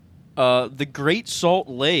The Great Salt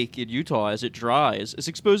Lake in Utah, as it dries, is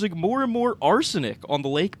exposing more and more arsenic on the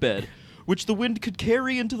lake bed, which the wind could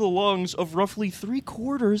carry into the lungs of roughly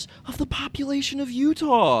 3/4 of the population of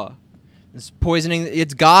Utah. It's poisoning.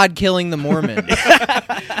 It's God killing the Mormons.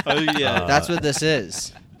 Oh, yeah. That's what this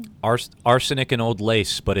is. Arsenic and old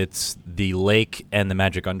lace, but it's the lake and the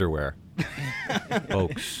magic underwear.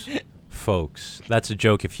 Folks, that's a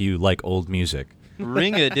joke if you like old music.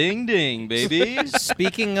 Ring-a-ding-ding, baby.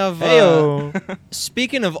 Speaking of Heyo.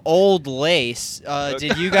 speaking of old lace,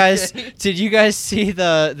 did you guys see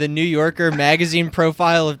the New Yorker magazine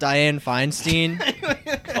profile of Dianne Feinstein?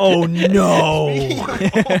 Oh no!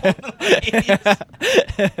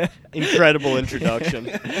 Incredible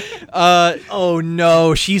introduction. Oh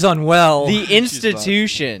no, she's unwell. The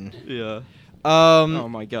institution. Yeah. Oh,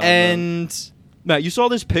 my God. And Matt, you saw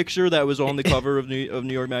this picture that was on the cover of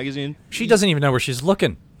New York Magazine? She doesn't even know where she's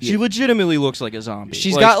looking. She legitimately looks like a zombie.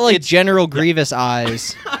 she's got like it's- General Grievous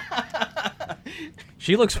eyes.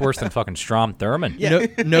 She looks worse than fucking Strom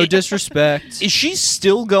Thurmond. No disrespect. Is she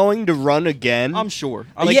still going to run again? I'm sure.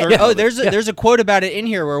 There's a quote about it in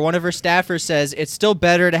here where one of her staffers says it's still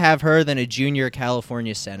better to have her than a junior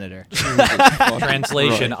California senator.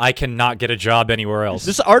 Translation, I cannot get a job anywhere else.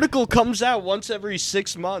 This article comes out once every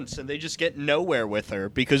 6 months, and they just get nowhere with her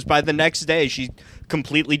because by the next day she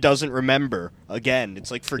completely doesn't remember. Again, it's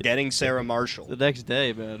like forgetting Sarah Marshall. The next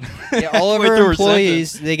day, man. Yeah, all of Went her through her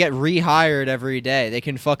employees, they get rehired every day. They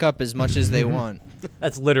can fuck up as much as they want.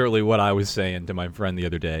 That's literally what I was saying to my friend the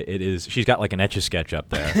other day. It is. She's got like an Etch-a-Sketch up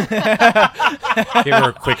there. Give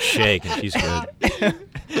her a quick shake and she's good.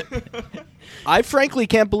 I frankly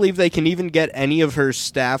can't believe they can even get any of her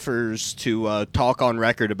staffers to talk on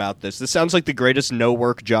record about this. This sounds like the greatest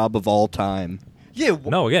no-work job of all time. Yeah.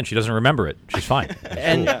 No, again, she doesn't remember it. She's fine.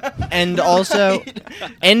 And also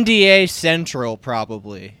NDA Central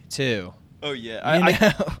probably too. Oh, yeah.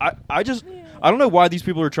 I don't know why these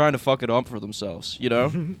people are trying to fuck it up for themselves, you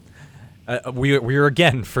know? We're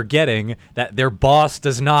again forgetting that their boss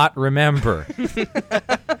does not remember.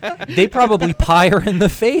 They probably pie her in the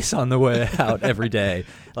face on the way out every day.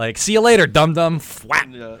 Like, see you later, dum-dum,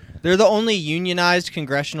 fwat. Yeah. They're the only unionized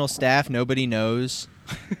congressional staff nobody knows.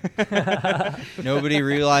 Nobody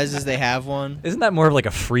realizes they have one. Isn't that more of like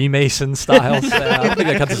a Freemason style staff? I don't think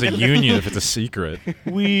that counts as a union if it's a secret.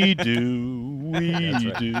 We do.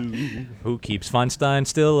 Who keeps Feinstein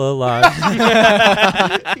still alive?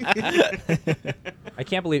 I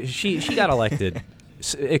can't believe she got elected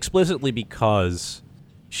explicitly because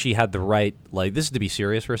she had the right, like, this is to be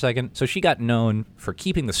serious for a second. So she got known for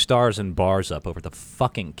keeping the stars and bars up over the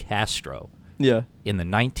fucking Castro. Yeah. In the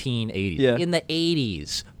 1980s. Yeah. In the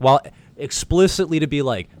 80s. While explicitly to be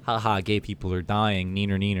like, haha, gay people are dying,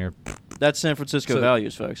 neener. That's San Francisco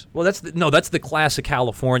values, folks. Well, that's the classic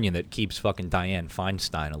Californian that keeps fucking Dianne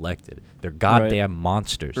Feinstein elected. They're goddamn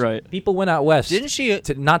monsters. Right. People went out west. Didn't she?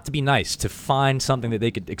 Not to be nice, to find something that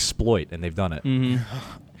they could exploit, and they've done it. Mm-hmm.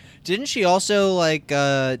 Didn't she also like?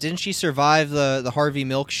 Didn't she survive the Harvey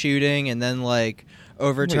Milk shooting and then like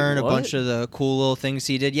overturn a what? bunch of the cool little things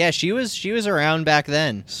he did? Yeah, she was around back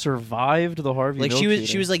then. Survived the Harvey Like Milk she was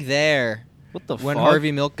shooting. like there What the when fuck?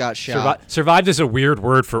 Harvey Milk got shot. Survived is a weird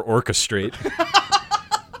word for orchestrate.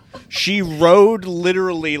 She rode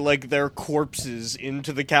literally like their corpses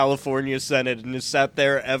into the California Senate and has sat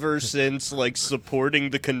there ever since, like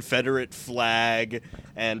supporting the Confederate flag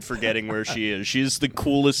and forgetting where she is. She's the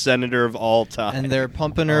coolest senator of all time. And they're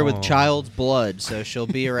pumping her with child's blood, so she'll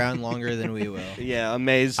be around longer than we will. Yeah,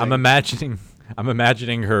 amazing. I'm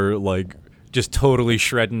imagining her like just totally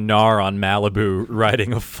shredding gnar on Malibu,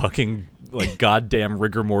 riding a fucking like goddamn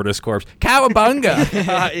rigor mortis corpse. Cowabunga!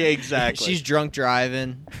 Yeah, exactly. She's drunk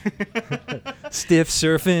driving. Stiff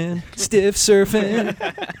surfing.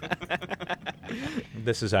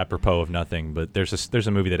 This is apropos of nothing, but there's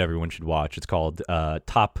a movie that everyone should watch. It's called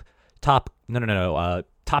Top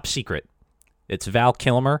Secret. It's Val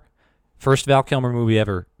Kilmer, first Val Kilmer movie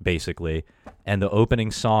ever, basically. And the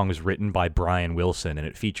opening song is written by Brian Wilson, and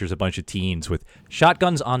it features a bunch of teens with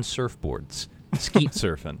shotguns on surfboards, skeet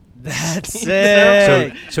surfing. That's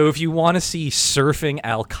sick. So if you want to see surfing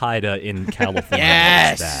Al Qaeda in California,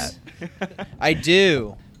 Yes! it's that. I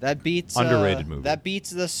do. That beats Underrated movie. That beats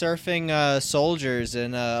the surfing soldiers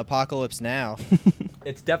in Apocalypse Now.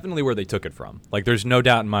 It's definitely where they took it from. Like, there's no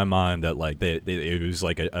doubt in my mind that like it was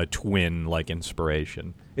like a twin like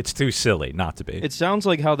inspiration. It's too silly not to be. It sounds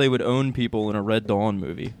like how they would own people in a Red Dawn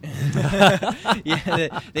movie.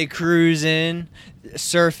 Yeah, they cruise in,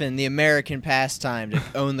 surfing, the American pastime to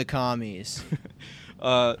own the commies.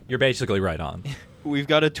 You're basically right on. We've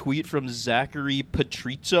got a tweet from Zachary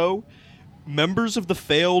Patrizzo. members of the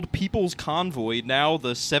failed People's Convoy, now the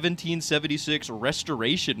 1776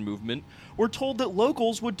 Restoration Movement, were told that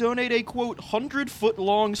locals would donate a, quote,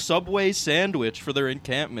 100-foot-long Subway sandwich for their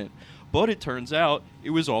encampment. But it turns out it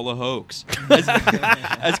was all a hoax.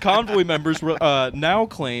 As convoy members now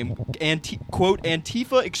claim, quote,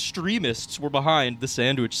 Antifa extremists were behind the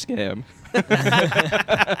sandwich scam.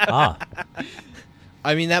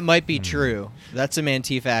 I mean, that might be true. That's some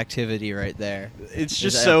Antifa activity right there. It's Is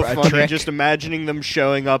just that so a funny, trick? just imagining them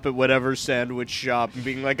showing up at whatever sandwich shop and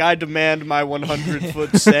being like, I demand my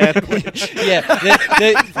 100-foot sandwich.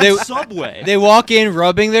 Yeah, they Subway. They walk in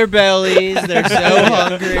rubbing their bellies. They're so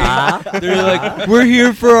hungry. They're like, "We're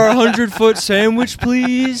here for our 100-foot sandwich,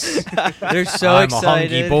 please." They're so I'm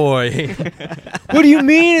excited. a hungry boy. What do you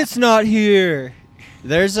mean it's not here?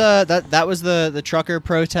 There's that was the trucker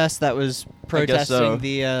protest that was protesting so.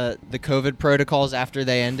 the COVID protocols after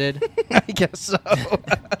they ended. I guess so.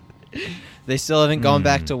 They still haven't gone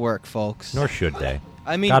back to work, folks. Nor should they.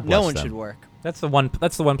 I mean, God no bless one them. should work. That's the one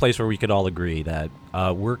place where we could all agree that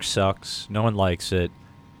work sucks. No one likes it.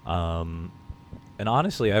 And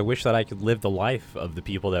honestly, I wish that I could live the life of the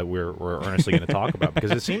people that we're earnestly going to talk about,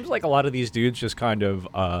 because it seems like a lot of these dudes just kind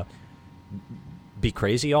of be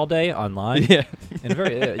crazy all day online. Yeah. And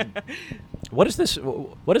very. What is this?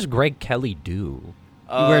 What does Greg Kelly do?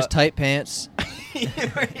 He wears tight pants.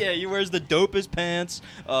 Yeah, he wears the dopest pants,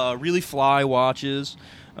 really fly watches.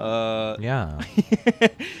 Yeah.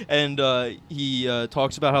 And he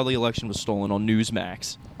talks about how the election was stolen on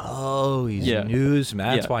Newsmax. Oh, he's Yeah. news.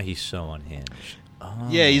 That's Yeah. why he's so unhinged. Oh.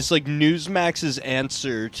 Yeah, he's like Newsmax's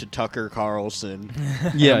answer to Tucker Carlson.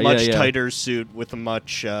 Yeah, a much yeah. tighter suit with a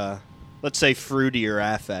much, let's say, fruitier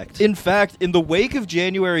affect. In fact, in the wake of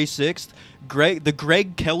January 6th, the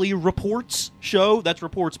Greg Kelly Reports show, that's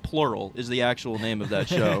Reports plural, is the actual name of that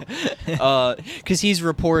show. Because he's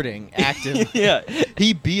reporting actively. Yeah,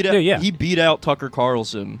 he beat out, Yeah. he beat out Tucker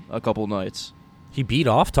Carlson a couple nights. He beat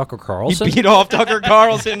off Tucker Carlson? He beat off Tucker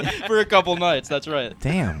Carlson for a couple nights. That's right.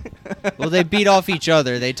 Damn. Well, they beat off each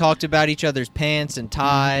other. They talked about each other's pants and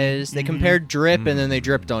ties. They compared drip, and then they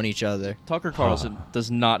dripped on each other. Tucker Carlson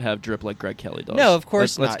does not have drip like Greg Kelly does. No, of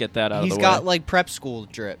course Let's not. get that out He's of the got way. like prep school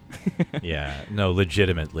drip. Yeah, no,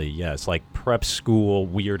 legitimately, yes. Like prep school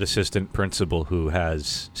weird assistant principal who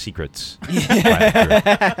has secrets.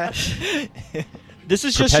 This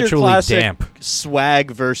is just your Perpetually classic damp.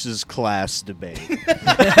 swag versus class debate.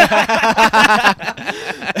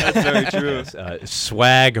 That's very true.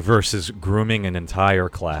 Swag versus grooming an entire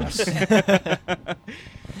class.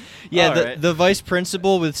 Yeah, All right. the vice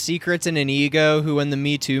principal with secrets and an ego who, when the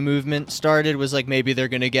Me Too movement started, was like, maybe they're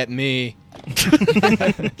going to get me.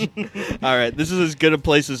 All right, this is as good a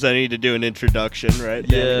place as any to do an introduction, right?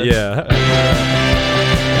 Yeah. Yeah.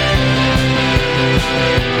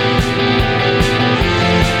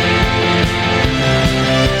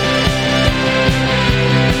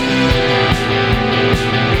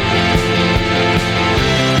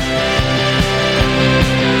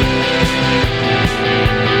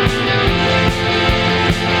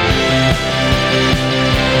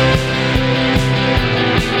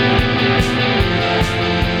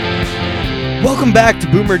 Welcome back to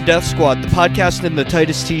Boomer Death Squad, the podcast in the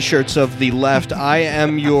tightest t-shirts of the left. I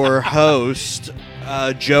am your host,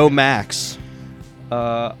 Joe Max.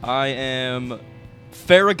 I am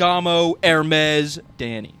Ferragamo Hermes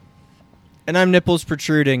Danny. And I'm nipples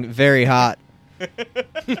protruding, very hot.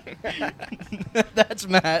 That's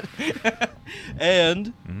Matt.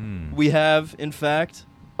 And we have, in fact,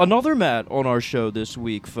 another Matt on our show this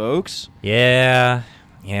week, folks. Yeah,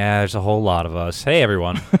 there's a whole lot of us. Hey,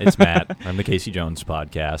 everyone, it's Matt. I'm the Casey Jones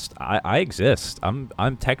podcast. I exist.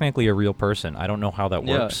 I'm technically a real person. I don't know how that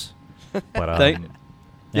Yeah. works. But,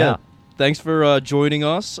 Yeah. Thanks for joining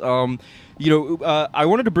us. I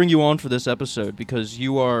wanted to bring you on for this episode because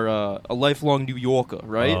you are a lifelong New Yorker,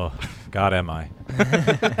 right? Oh, God, am I?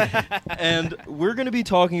 And we're going to be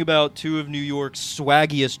talking about two of New York's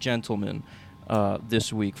swaggiest gentlemen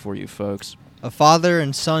this week for you folks. A father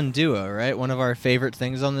and son duo, right? One of our favorite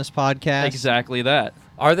things on this podcast. Exactly that.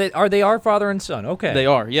 Are they our father and son? Okay. They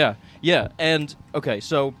are, yeah. Yeah, and, okay,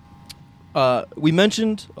 so we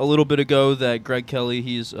mentioned a little bit ago that Greg Kelly,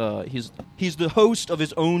 he's the host of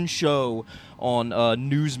his own show on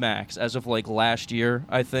Newsmax as of, like, last year,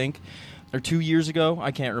 I think, or 2 years ago.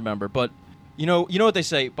 I can't remember. But, you know what they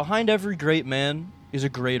say, behind every great man is a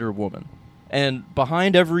greater woman. And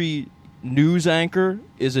behind every news anchor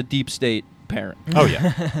is a deep state parent. Oh,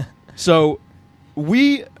 yeah. So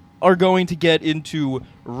we are going to get into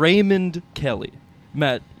Raymond Kelly.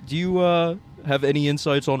 Matt, do you have any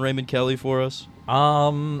insights on Raymond Kelly for us?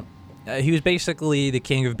 he was basically the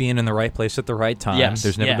king of being in the right place at the right time. Yes,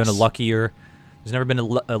 There's never been a yes. luckier. There's never been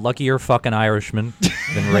a luckier fucking Irishman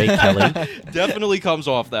than Ray Kelly. Definitely comes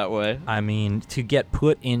off that way. I mean, to get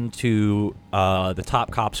put into the top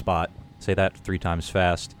cop spot, say that 3 times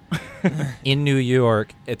fast, in New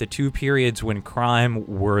York at the 2 periods when crime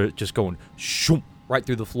were just going shoom right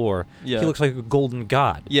through the floor. Yeah. He looks like a golden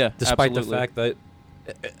god. Yeah, despite absolutely. the fact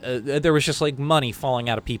that there was just like money falling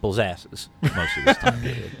out of people's asses most of this time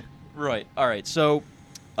period. Right. All right. So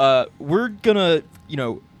we're gonna,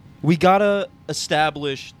 we gotta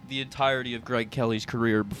establish the entirety of Greg Kelly's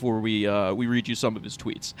career before we read you some of his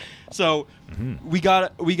tweets. So we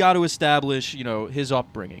gotta establish his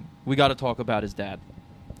upbringing. We gotta talk about his dad.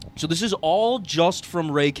 So this is all just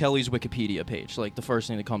from Ray Kelly's Wikipedia page, like the first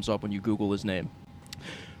thing that comes up when you Google his name.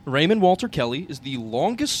 Raymond Walter Kelly is the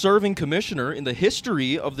longest-serving commissioner in the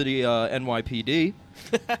history of the NYPD.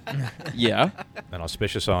 Yeah. An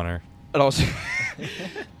auspicious honor. And also,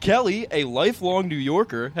 Kelly, a lifelong New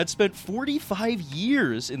Yorker, had spent 45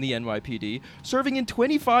 years in the NYPD, serving in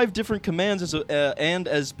 25 different commands and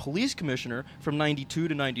as police commissioner from 92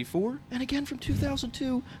 to 94, and again from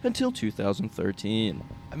 2002 until 2013.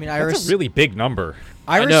 I mean, That's a really big number.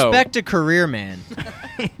 I know. respect a career man.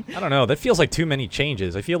 I don't know. That feels like too many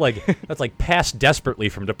changes. I feel like that's like pass desperately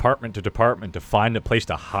from department to department to find a place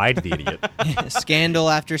to hide the idiot. Scandal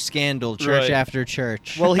after scandal, church Right. after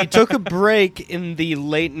church. Well, he took a break in the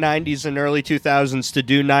late 90s and early 2000s to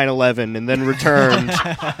do 9/11 and then returned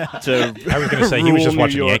to I was going to say he was rule just New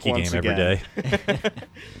watching the York Yankee once game every again. day.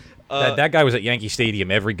 That guy was at Yankee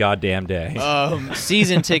Stadium every goddamn day.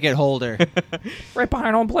 Season ticket holder. Right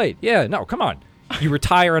behind home plate. Yeah, no, come on. You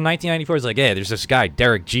retire in 1994. It's like, hey, there's this guy,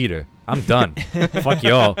 Derek Jeter. I'm done. Fuck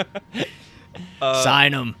y'all.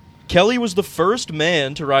 Sign him. Kelly was the first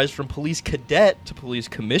man to rise from police cadet to police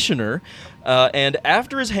commissioner, and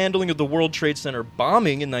after his handling of the World Trade Center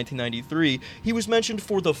bombing in 1993, he was mentioned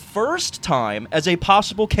for the first time as a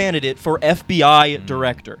possible candidate for FBI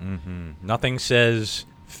director. Nothing says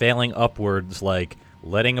failing upwards like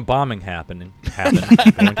letting a bombing happen, going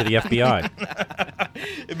to the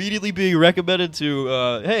FBI. Immediately being recommended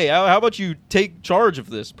to, hey, how about you take charge of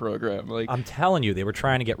this program? Like, I'm telling you, they were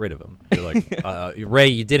trying to get rid of him. They're like, Ray,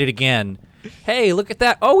 you did it again. Hey, look at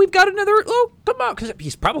that. Oh, we've got another. Oh, come on. Because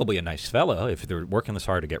he's probably a nice fellow. If they're working this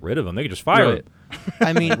hard to get rid of him, they could just fire Right. him.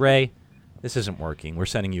 I mean, Ray, this isn't working. We're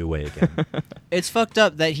sending you away again. it's fucked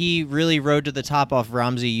up that he really rode to the top off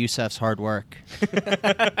Ramzi Youssef's hard work.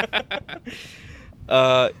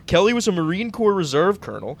 Kelly was a Marine Corps Reserve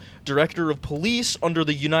Colonel, director of police under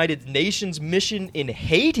the United Nations mission in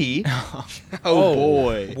Haiti, Oh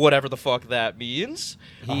boy. whatever the fuck that means.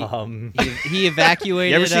 He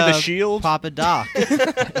evacuated You ever see The Shield? Papa Doc.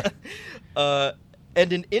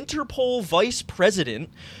 And an Interpol vice president.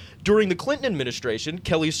 During the Clinton administration,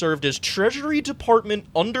 Kelly served as Treasury Department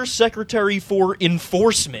Undersecretary for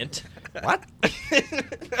Enforcement. What?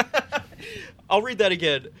 I'll read that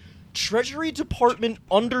again. Treasury Department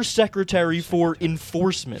Undersecretary for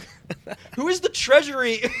Enforcement. Who is the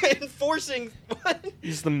Treasury enforcing? What?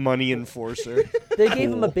 He's the money enforcer. They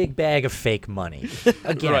gave him a big bag of fake money.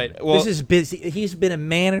 Again, Right, well- this is busy. He's been a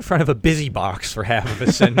man in front of a busy box for half of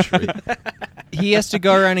a century. He has to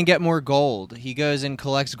go around and get more gold. He goes and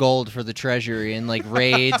collects gold for the treasury and like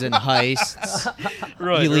raids and heists.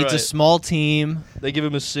 Right, He leads a right. small team They give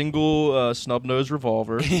him a single snub-nosed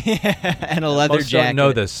revolver. and a leather Most jacket. don't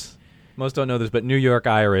know this. Most don't know this, but New York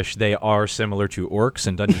Irish, they are similar to orcs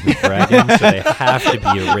in Dungeons and Dragons, so they have to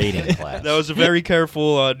be a raiding class. That was a very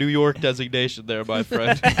careful New York designation there, my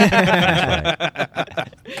friend.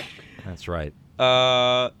 That's right.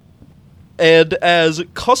 And as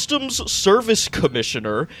Customs Service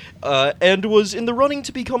Commissioner, and was in the running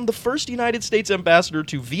to become the first United States ambassador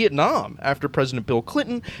to Vietnam after President Bill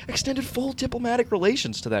Clinton extended full diplomatic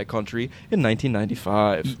relations to that country in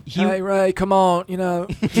 1995. Hey, Ray, come on. You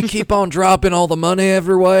keep on dropping all the money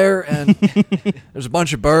everywhere, and there's a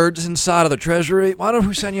bunch of birds inside of the treasury. Why don't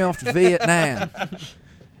we send you off to Vietnam?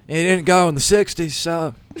 You didn't go in the 60s,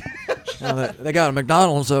 so they got a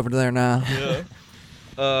McDonald's over there now.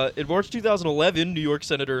 In March 2011, New York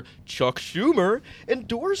Senator Chuck Schumer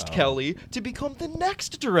endorsed Kelly to become the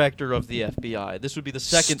next director of the FBI. This would be the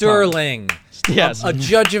second Sterling. time. Yes. A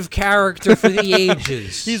judge of character for the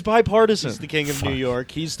ages. He's bipartisan. He's the king of New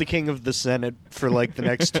York. He's the king of the Senate for like the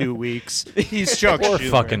next 2 weeks. He's Chuck Poor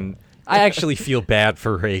Schumer. fucking... I actually feel bad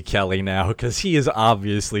for Ray Kelly now because he has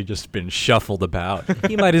obviously just been shuffled about.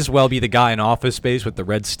 He might as well be the guy in Office Space with the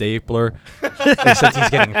red stapler. Except he's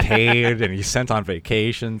getting paid and he's sent on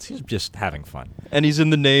vacations. He's just having fun. And he's in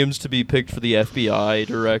the names to be picked for the FBI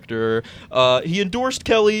director. He endorsed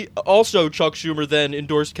Kelly. Also, Chuck Schumer then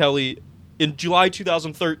endorsed Kelly in July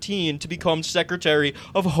 2013 to become Secretary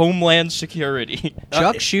of Homeland Security.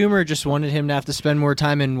 Chuck Schumer just wanted him to have to spend more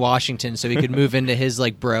time in Washington so he could move into his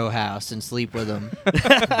like bro house and sleep with him.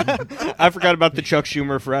 I forgot about the Chuck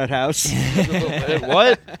Schumer frat house.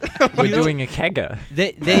 What? We're doing a kega.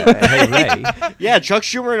 They Hey, Ray. Yeah, Chuck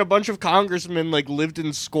Schumer and a bunch of congressmen like lived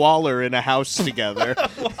in squalor in a house together.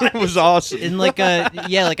 It was awesome. in like a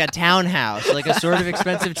townhouse, like a sort of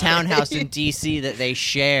expensive townhouse in DC that they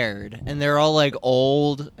shared, and they're all like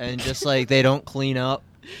old and just like they don't clean up.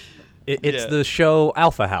 It's Yeah. the show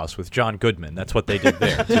Alpha House with John Goodman. That's what they did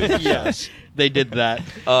there. too. Yes, they did that.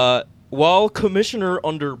 While commissioner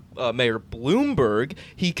under Mayor Bloomberg,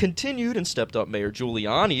 he continued and stepped up Mayor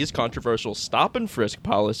Giuliani's controversial stop and frisk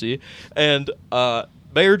policy. And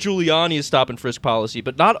Mayor Giuliani's stop and frisk policy,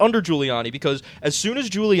 but not under Giuliani, because as soon as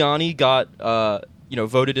Giuliani got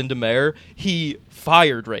voted into mayor, he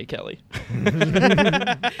fired Ray Kelly.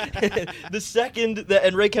 The second that,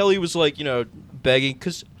 and Ray Kelly was like, begging,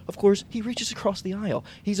 because of course he reaches across the aisle.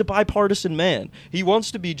 He's a bipartisan man. He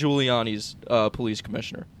wants to be Giuliani's police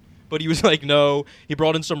commissioner. But he was like, no. He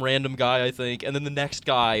brought in some random guy, I think, and then the next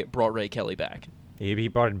guy brought Ray Kelly back. He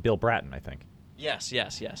brought in Bill Bratton, I think. Yes.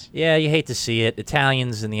 Yeah, you hate to see it.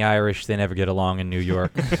 Italians and the Irish, they never get along in New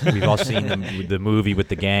York. We've all seen the movie with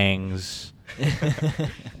the gangs.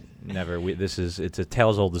 Never. It's a tale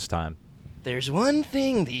as old as time. There's one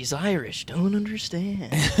thing these Irish don't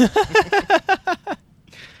understand.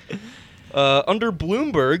 Under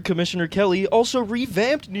Bloomberg, Commissioner Kelly also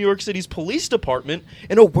revamped New York City's police department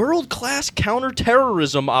in a world-class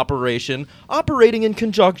counterterrorism operation operating in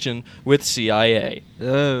conjunction with CIA.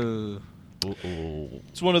 Oh.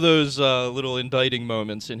 It's one of those little indicting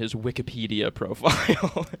moments in his Wikipedia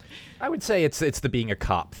profile. I would say it's the being a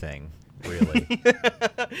cop thing, really.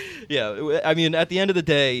 Yeah, I mean, at the end of the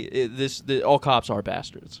day, all cops are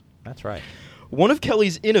bastards. That's right. One of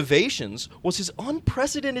Kelly's innovations was his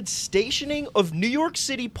unprecedented stationing of New York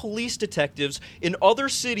City police detectives in other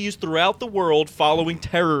cities throughout the world following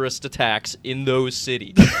terrorist attacks in those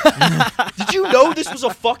cities. Did you know this was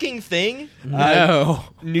a fucking thing? No.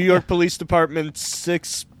 New York Police Department,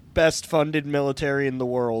 6th best funded military in the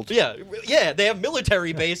world. Yeah, they have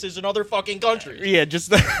military bases in other fucking countries. Yeah, just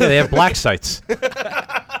Yeah, they have black sites.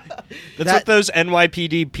 That's what those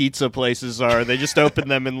NYPD pizza places are. They just open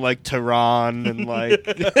them in like Tehran and like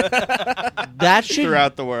That should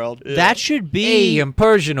throughout the world. that should be Hey, I'm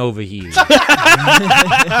Persian over here.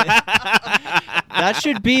 that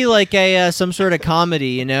should be like a some sort of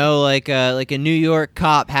comedy, like a New York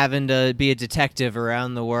cop having to be a detective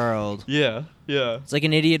around the world. Yeah. It's like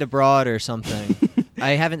An Idiot Abroad or something.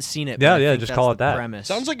 I haven't seen it. Yeah, but I think just that's call the it that. Premise.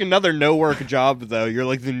 Sounds like another no-work job, though. You're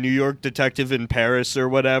like the New York detective in Paris or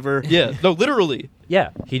whatever. Yeah, no, literally.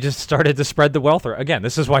 Yeah, he just started to spread the wealth. Again,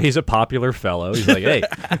 this is why he's a popular fellow. He's like,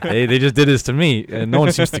 hey, they just did this to me, and no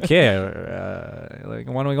one seems to care. Like,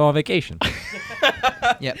 why don't we go on vacation?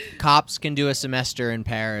 Yep. Cops can do a semester in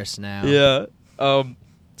Paris now. Yeah.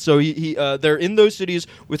 So they're in those cities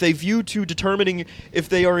with a view to determining if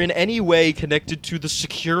they are in any way connected to the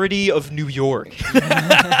security of New York.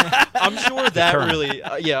 I'm sure that really,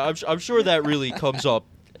 I'm sure that really comes up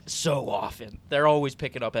so often. They're always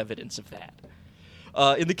picking up evidence of that.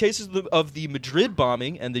 In the cases of the Madrid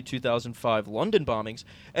bombing and the 2005 London bombings,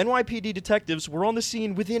 NYPD detectives were on the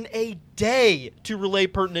scene within a day to relay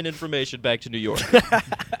pertinent information back to New York.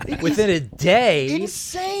 Within a day?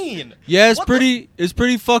 Insane! Yeah, it's What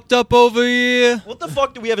pretty fucked up over here. What the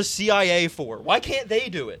fuck do we have a CIA for? Why can't they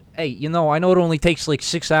do it? Hey, I know it only takes like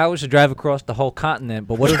 6 hours to drive across the whole continent,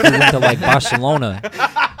 but what if we went to like Barcelona?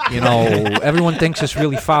 Everyone thinks it's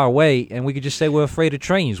really far away, and we could just say we're afraid of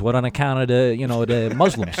trains. What on account of the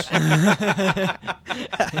Muslims?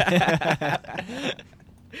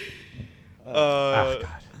 God.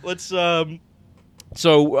 Let's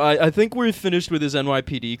So I think we're finished with his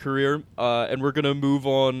NYPD career, and we're gonna move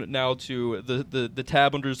on now to the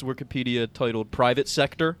tab under his Wikipedia titled "Private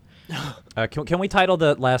Sector." Can we title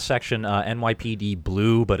the last section NYPD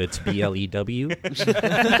Blue, but it's BLEW?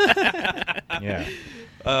 Yeah.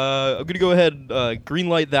 I'm gonna go ahead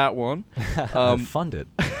greenlight that one. Fund it.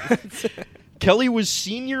 Kelly was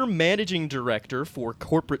senior managing director for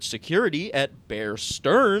corporate security at Bear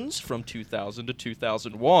Stearns from 2000 to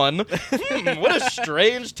 2001. What a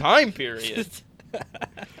strange time period.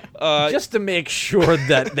 Just to make sure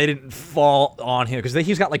that they didn't fall on him, because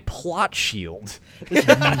he's got like plot shield.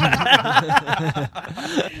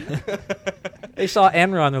 They saw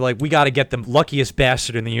Enron, they're like, we got to get the luckiest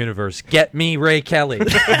bastard in the universe. Get me Ray Kelly.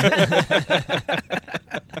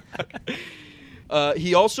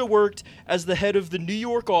 He also worked as the head of the New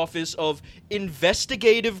York office of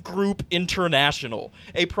Investigative Group International,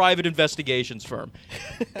 a private investigations firm.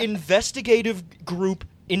 Investigative Group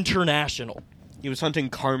International. He was hunting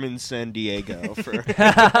Carmen Sandiego for a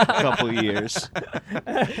couple of years.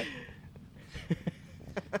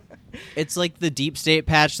 It's like the deep state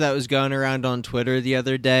patch that was going around on Twitter the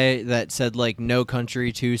other day that said like "No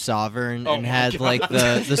country too sovereign" Oh and my had God. like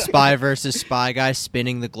the spy versus spy guy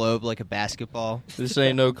spinning the globe like a basketball. This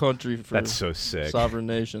ain't no country for That's so sick. sovereign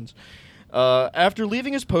nations. After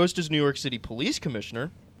leaving his post as New York City Police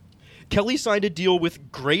Commissioner, Kelly signed a deal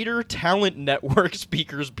with Greater Talent Network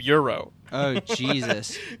Speakers Bureau. Oh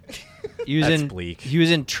Jesus! He was That's in bleak. He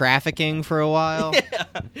was in trafficking for a while.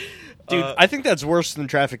 Dude, I think that's worse than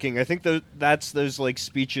trafficking. I think that's those like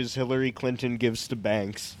speeches Hillary Clinton gives to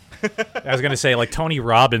banks. I was going to say, like, Tony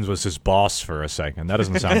Robbins was his boss for a second. That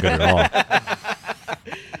doesn't sound good at all.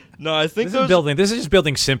 No, I think This is just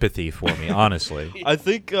building sympathy for me, honestly. I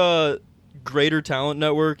think Greater Talent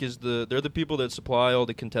Network they're the people that supply all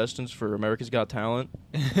the contestants for America's Got Talent.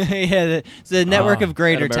 Yeah, it's the network of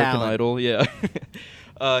greater and American talent. Idol, yeah.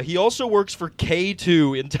 He also works for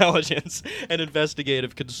K2 Intelligence and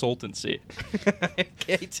Investigative Consultancy.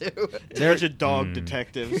 K2. It's a bunch of dog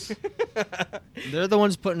detectives. They're the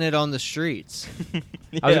ones putting it on the streets. I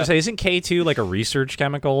was going to say, isn't K2 like a research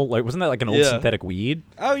chemical? Like, wasn't that like an old Yeah. synthetic weed?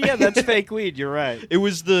 Oh yeah, that's fake weed. You're right. It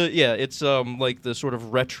was it's like the sort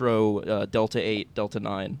of retro Delta 8, Delta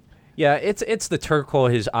 9. Yeah, it's the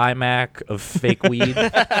turquoise iMac of fake weed.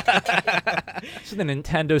 It's the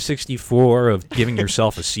Nintendo 64 of giving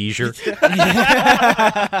yourself a seizure.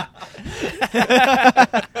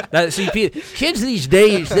 Kids these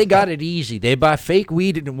days, they got it easy. They buy fake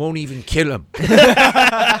weed and it won't even kill them.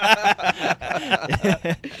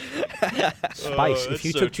 Spice. If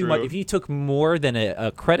you that's so took too much, true. if you took more than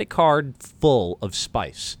a credit card full of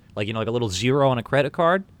spice, like like a little zero on a credit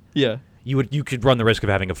card, Yeah. you could run the risk of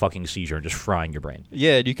having a fucking seizure and just frying your brain.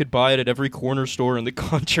 Yeah, and you could buy it at every corner store in the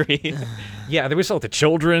country. Yeah, they would sell it to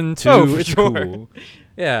children too. Oh, for it's sure. cool.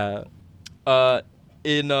 Yeah.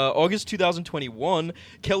 In August 2021,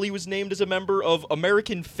 Kelly was named as a member of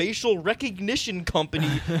American facial recognition company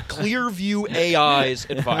Clearview AI's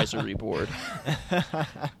advisory board.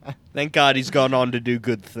 Thank God he's gone on to do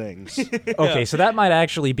good things. Okay, so that might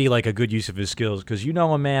actually be like a good use of his skills because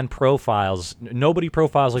a man profiles. Nobody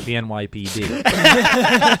profiles like the NYPD.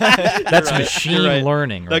 That's You're right, machine you're right.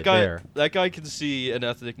 learning right there. That guy can see an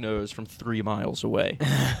ethnic nose from 3 miles away.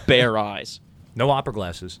 Bare eyes. No opera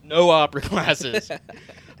glasses. No opera classes.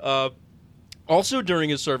 Also, during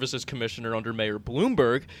his service as commissioner under Mayor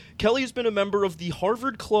Bloomberg, Kelly has been a member of the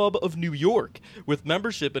Harvard Club of New York, with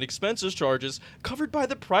membership and expenses charges covered by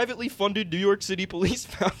the privately funded New York City Police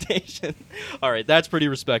Foundation. All right, that's pretty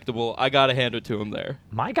respectable. I gotta hand it to him there.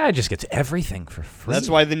 My guy just gets everything for free. That's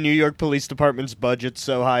why the New York Police Department's budget's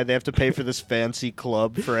so high. They have to pay for this fancy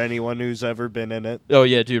club for anyone who's ever been in it. Oh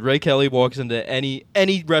yeah, dude. Ray Kelly walks into any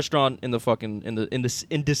restaurant in the fucking in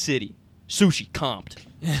the city. Sushi comped.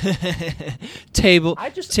 Table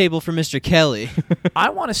for Mr. Kelly. I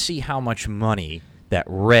want to see how much money that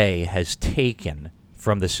Ray has taken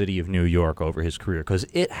from the city of New York over his career, because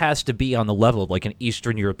it has to be on the level of like an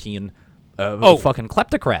Eastern European fucking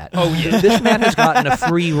kleptocrat. Oh yeah, this man has gotten a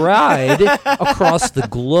free ride across the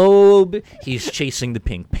globe. He's chasing the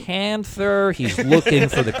Pink Panther. He's looking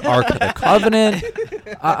for the Ark of the Covenant.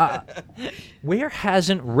 Where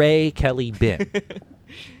hasn't Ray Kelly been?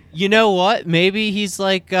 You know what? Maybe he's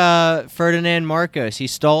like Ferdinand Marcos. He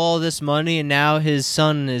stole all this money and now his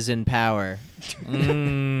son is in power.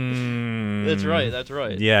 That's right. That's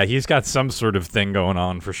right. Yeah, he's got some sort of thing going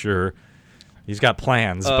on for sure. He's got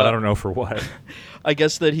plans, but I don't know for what. I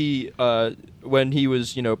guess that he, when he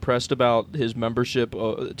was, pressed about his membership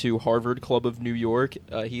to Harvard Club of New York,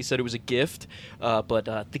 he said it was a gift, but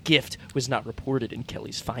the gift was not reported in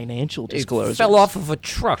Kelly's financial disclosures. Fell off of a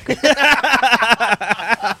truck.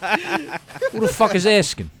 Who the fuck is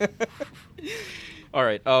asking? All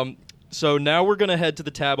right. So now we're going to head to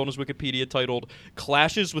the tab on his Wikipedia titled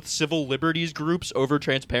Clashes with Civil Liberties Groups Over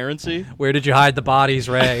Transparency. Where did you hide the bodies,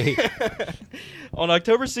 Ray? On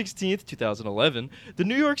October 16th, 2011, the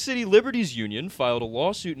New York City Liberties Union filed a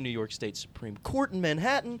lawsuit in New York State Supreme Court in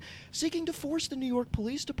Manhattan seeking to force the New York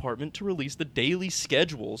Police Department to release the daily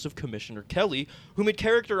schedules of Commissioner Kelly, whom it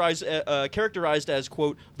characterized as,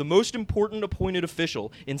 quote, the most important appointed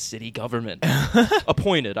official in city government.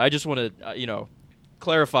 Appointed. I just want to,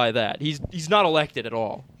 clarify that. He's not elected at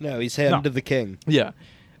all. No, he's hand to the king. Yeah.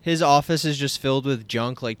 His office is just filled with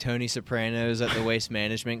junk like Tony Soprano's at the Waste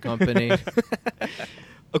Management Company.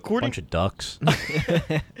 Bunch of ducks.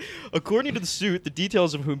 According to the suit, the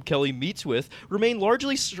details of whom Kelly meets with remain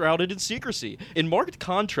largely shrouded in secrecy, in marked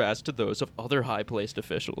contrast to those of other high-placed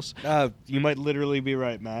officials. You might literally be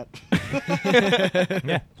right, Matt. Yeah,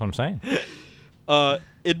 that's what I'm saying.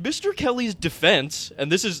 In Mr. Kelly's defense,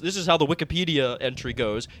 and this is how the Wikipedia entry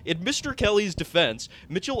goes, in Mr. Kelly's defense,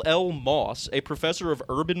 Mitchell L. Moss, a professor of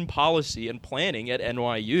urban policy and planning at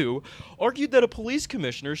NYU, argued that a police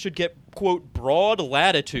commissioner should get, quote, broad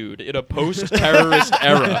latitude in a post-terrorist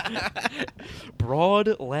era.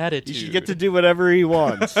 Broad latitude. He should get to do whatever he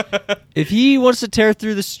wants. If he wants to tear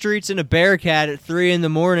through the streets in a Bearcat at 3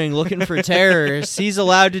 a.m. looking for terrorists, he's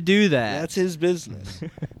allowed to do that. That's his business.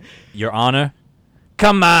 Your Honor,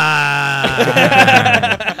 come on!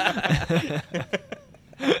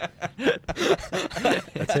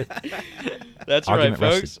 That's it. That's Argument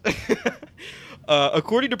right, folks.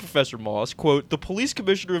 According to Professor Moss, quote, the police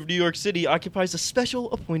commissioner of New York City occupies a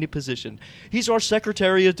special appointed position. He's our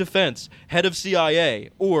Secretary of Defense, head of CIA,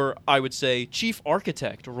 or, I would say, chief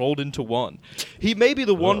architect rolled into one. He may be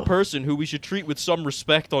the one person who we should treat with some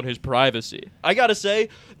respect on his privacy. I gotta say,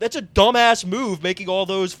 that's a dumbass move making all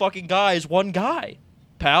those fucking guys one guy.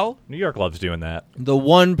 Pal? New York loves doing that. The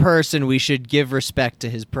one person we should give respect to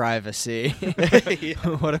his privacy.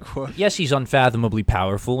 What a quote. Yes, he's unfathomably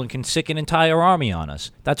powerful and can sick an entire army on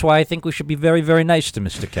us. That's why I think we should be very, very nice to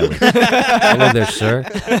Mr. Kelly. Hello there, sir.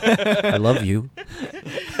 I love you.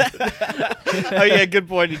 Oh, yeah, good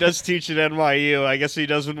point. He does teach at NYU. I guess he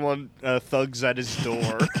doesn't want thugs at his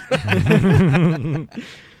door.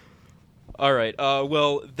 All right.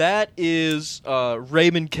 Well, that is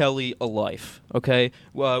Raymond Kelly, A Life. Okay.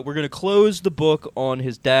 We're going to close the book on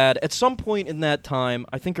his dad. At some point in that time,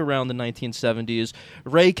 I think around the 1970s,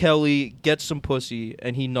 Ray Kelly gets some pussy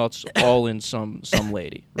and he nuts all in some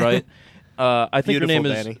lady. Right. I think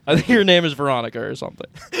Beautiful, her name is Veronica or something.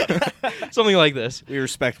 Something like this. We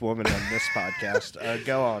respect women on this podcast.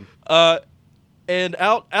 Go on. And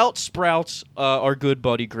out sprouts our good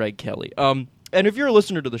buddy Greg Kelly. And if you're a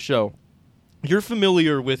listener to the show, you're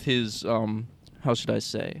familiar with his, how should I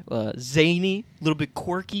say, zany, little bit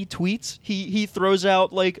quirky tweets he throws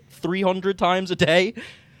out like 300 times a day.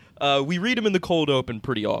 We read him in the cold open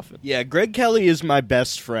pretty often. Yeah, Greg Kelly is my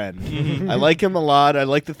best friend. I like him a lot. I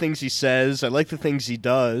like the things he says. I like the things he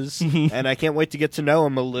does. And I can't wait to get to know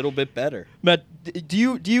him a little bit better. Matt,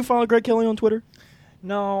 do you follow Greg Kelly on Twitter?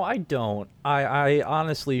 No, I don't. I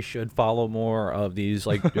honestly should follow more of these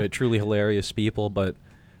like truly hilarious people, but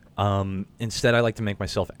instead I like to make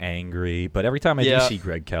myself angry. But every time I do see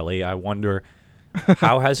Greg Kelly, I wonder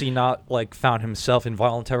how has he not like found himself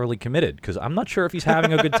involuntarily committed? Because I'm not sure if he's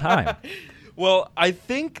having a good time. Well, I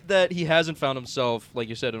think that he hasn't found himself, like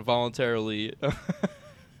you said, involuntarily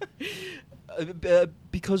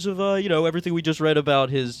because of everything we just read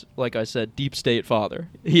about his, like I said, deep state father.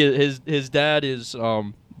 His dad is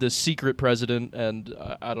the secret president and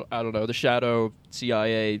I don't know, the shadow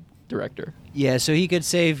CIA director. Yeah, so he could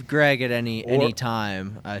save Greg at any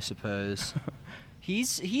time, I suppose.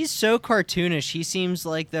 He's so cartoonish. He seems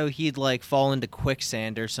like though he'd like fall into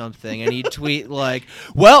quicksand or something, and he'd tweet like,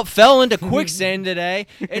 "Well, fell into quicksand today.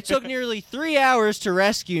 It took nearly 3 hours to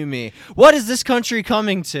rescue me. What is this country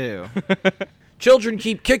coming to?" Children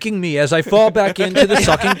keep kicking me as I fall back into the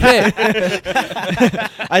sucking pit.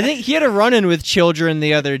 I think he had a run-in with children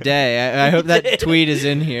the other day. I hope that tweet is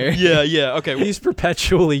in here. Yeah, okay. He's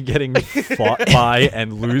perpetually getting fought by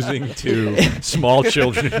and losing to small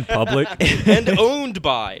children in public. And owned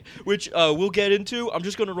by, which we'll get into. I'm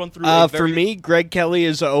just going to run through For me, Greg Kelly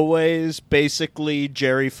is always basically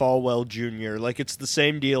Jerry Falwell Jr. Like, it's the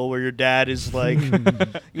same deal where your dad is like,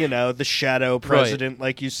 the shadow president,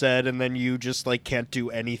 like you said, and then you just like can't do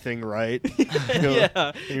anything right. Yeah.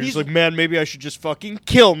 And you're just like, man, maybe I should just fucking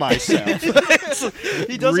kill myself.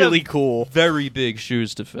 He does really have cool. Very big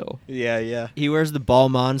shoes to fill. Yeah. He wears the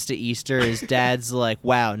Balmains to Easter. His dad's like,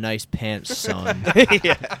 "Wow, nice pants, son."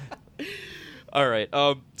 Yeah. All right.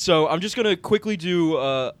 So I'm just gonna quickly do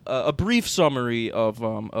a brief summary of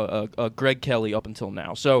Greg Kelly up until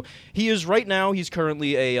now. So he's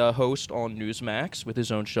currently a host on Newsmax with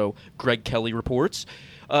his own show, Greg Kelly Reports.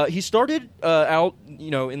 He started out,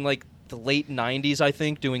 in like the late 90s, I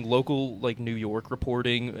think, doing local like New York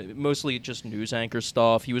reporting, mostly just news anchor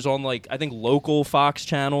stuff. He was on like I think local Fox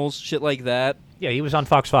channels, shit like that. Yeah, he was on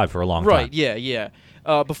Fox 5 for a long time. Right. Yeah.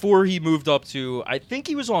 Before he moved up to, I think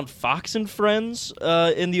he was on Fox and Friends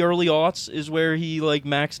in the early aughts is where he like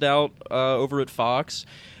maxed out over at Fox.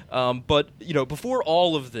 But before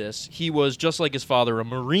all of this, he was just like his father, a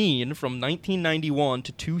Marine from 1991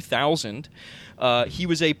 to 2000. He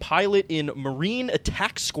was a pilot in Marine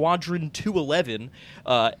Attack Squadron 211,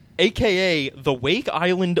 a.k.a. the Wake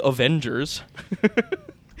Island Avengers.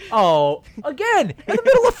 Oh, again, in the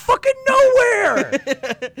middle of fucking nowhere.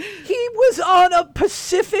 He was on a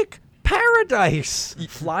Pacific paradise,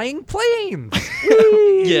 flying planes.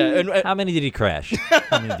 Yeah, and how many did he crash?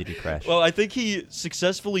 Well, I think he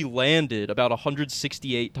successfully landed about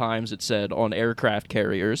 168 times, it said, on aircraft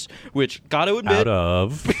carriers, which, gotta admit... Out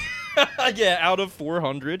of... Yeah, out of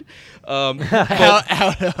 400. But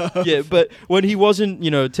when he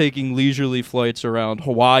wasn't, taking leisurely flights around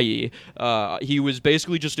Hawaii, he was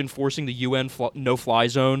basically just enforcing the UN no-fly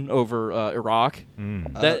zone over Iraq.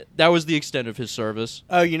 That was the extent of his service.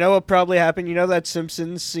 Oh, you know what probably happened? You know that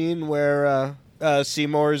Simpsons scene where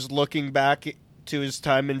Seymour is looking back to his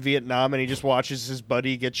time in Vietnam and he just watches his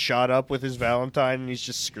buddy get shot up with his Valentine and he's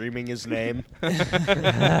just screaming his name?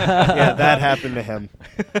 Yeah, that happened to him.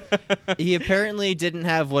 He apparently didn't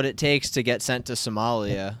have what it takes to get sent to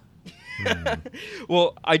Somalia.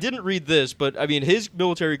 Well, I didn't read this, but I mean, his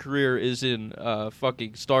military career is in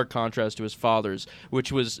fucking stark contrast to his father's,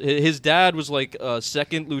 which was his dad was like a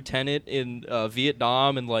second lieutenant in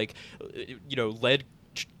Vietnam and like, led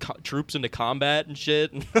troops into combat and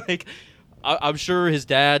shit. And like, I'm sure his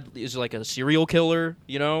dad is like a serial killer,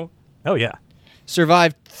 Oh, yeah.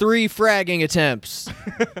 Survived 3 fragging attempts.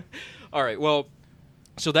 All right, well,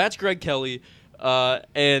 so that's Greg Kelly.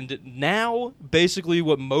 And now, basically,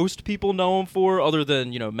 what most people know him for, other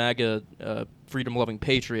than, MAGA freedom-loving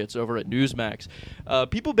patriots over at Newsmax,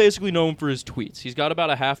 people basically know him for his tweets. He's got about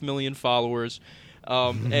 500,000 followers.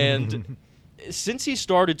 And since he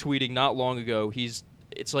started tweeting not long ago,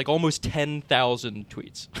 it's like almost 10,000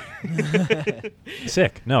 tweets.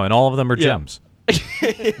 Sick. No, and all of them are gems.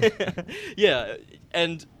 Yeah,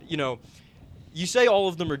 and, you say all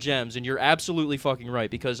of them are gems, and you're absolutely fucking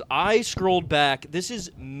right, because I scrolled back. This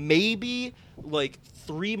is maybe like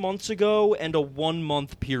 3 months ago and a 1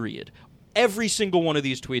 month period. Every single one of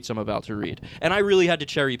these tweets I'm about to read. And I really had to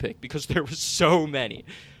cherry pick because there was so many.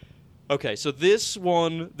 Okay, so this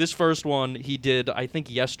first one, he did, I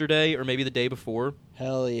think, yesterday or maybe the day before.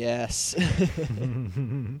 Hell yes.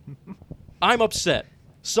 I'm upset.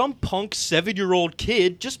 Some punk 7-year-old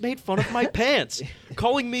kid just made fun of my pants,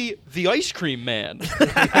 calling me the ice cream man.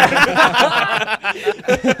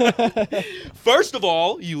 First of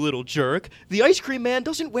all, you little jerk, the ice cream man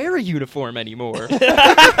doesn't wear a uniform anymore.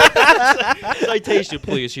 Citation,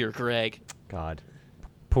 please, here, Greg. God.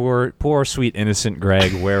 Poor sweet innocent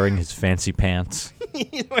Greg wearing his fancy pants.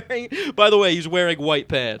 By the way, he's wearing white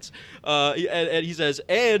pants. And he says,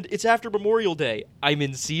 and it's after Memorial Day. I'm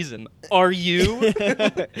in season. Are you?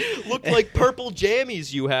 Look like purple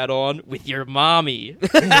jammies you had on with your mommy.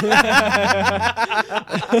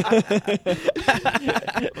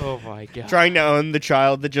 Oh, my God. Trying to own the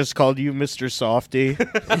child that just called you Mr. Softy.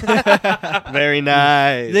 Very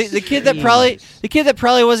nice. The kid that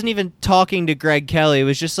probably wasn't even talking to Greg Kelly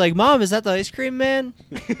was just like, Mom, is that the ice cream man?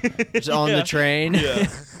 Just on the train. Yeah.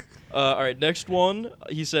 All right, next one.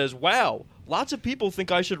 He says, wow, lots of people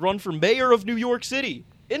think I should run for mayor of New York City.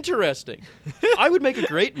 Interesting. I would make a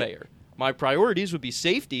great mayor. My priorities would be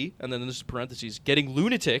safety, and then in this parentheses, getting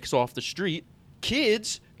lunatics off the street.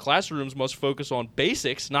 Kids, classrooms must focus on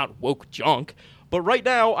basics, not woke junk. But right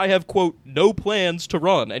now, I have, quote, no plans to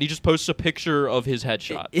run. And he just posts a picture of his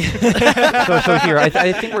headshot. So here,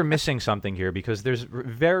 I think we're missing something here because there's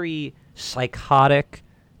very psychotic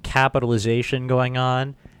capitalization going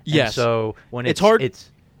on. Yes. And so when it's hard.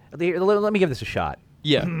 Let me give this a shot.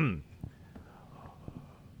 Yeah.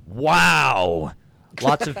 Wow.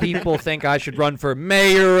 Lots of people think I should run for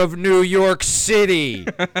mayor of New York City.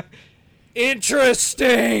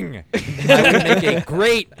 Interesting. I would make a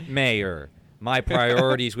great mayor. My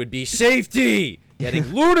priorities would be safety,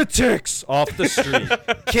 getting lunatics off the street.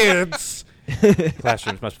 Kids.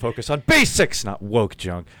 Classrooms must focus on basics, not woke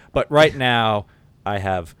junk. But right now, I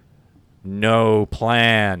have no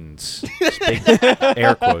plans, big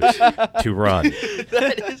air quotes, to run.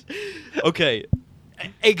 Okay.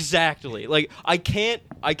 Exactly. Like I can't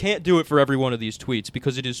do it for every one of these tweets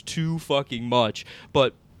because it is too fucking much.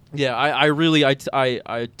 But yeah,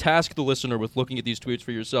 I task the listener with looking at these tweets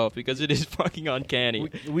for yourself because it is fucking uncanny.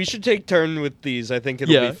 We should take turn with these. I think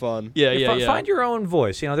it'll be fun. Yeah. Find your own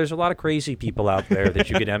voice. You know, there's a lot of crazy people out there that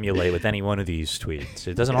you could emulate with any one of these tweets.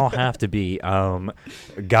 It doesn't all have to be a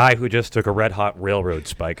guy who just took a red hot railroad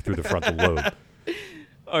spike through the frontal lobe.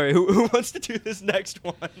 All right, who wants to do this next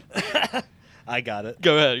one? I got it.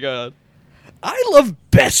 Go ahead. I love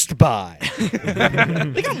Best Buy.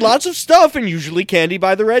 They got lots of stuff and usually candy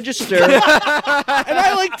by the register. And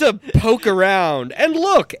I like to poke around and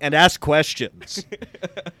look and ask questions.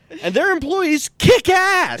 And their employees kick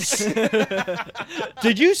ass.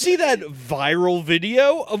 Did you see that viral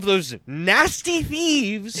video of those nasty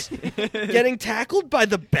thieves getting tackled by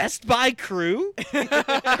the Best Buy crew?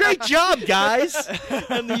 Great job, guys.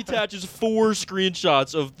 And he attaches 4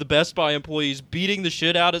 screenshots of the Best Buy employees beating the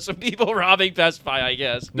shit out of some people robbing Best Buy, I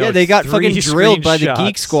guess. No, yeah, they it's got 3 fucking drilled by the screenshots.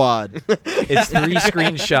 Geek Squad. It's 3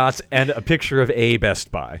 screenshots and a picture of a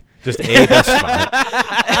Best Buy. Just a Best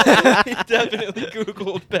Buy. He definitely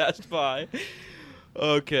Googled Best Buy.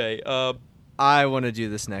 Okay, I want to do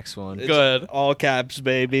this next one. go ahead. All caps,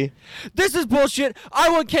 baby. This is bullshit.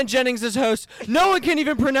 I want Ken Jennings as host. No one can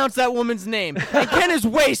even pronounce that woman's name. And Ken is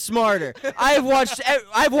way smarter. I've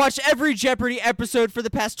watched every Jeopardy episode for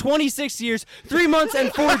the past 26 years, 3 months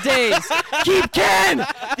and 4 days. Keep Ken!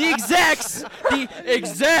 The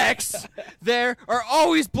execs there are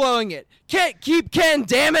always blowing it. Keep Ken,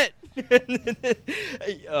 damn it!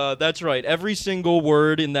 That's right. Every single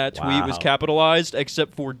word in that tweet was Wow. capitalized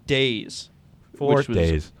except for days. 4 which was-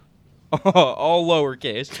 days. all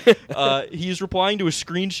lowercase. He's replying to a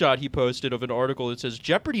screenshot he posted of an article that says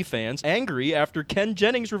Jeopardy fans angry after Ken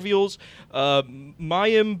Jennings reveals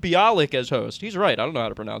Mayim Bialik as host. He's right. I don't know how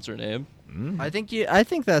to pronounce her name. I think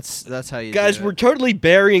that's how you Guys, do it. we're totally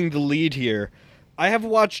burying the lead here. I have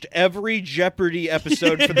watched every Jeopardy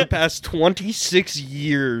episode for the past 26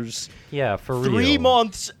 years. Yeah, for real. 3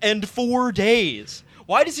 months and 4 days.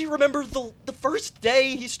 Why does he remember the first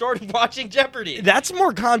day he started watching Jeopardy? That's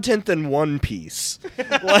more content than One Piece.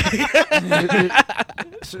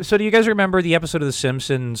 So do you guys remember the episode of The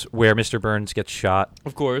Simpsons where Mr. Burns gets shot?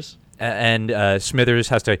 Of course. And Smithers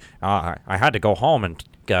has to, I had to go home and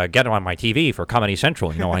get on my TV for Comedy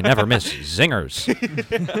Central. You know, I never miss zingers.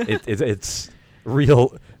 It's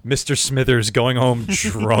real Mr. Smithers going home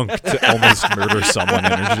drunk to almost murder someone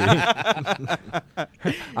energy.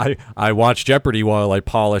 I watch Jeopardy while I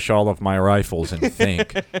polish all of my rifles and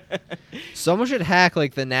think. Someone should hack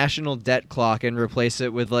like the national debt clock and replace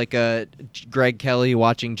it with like a Greg Kelly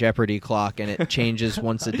watching Jeopardy clock, and it changes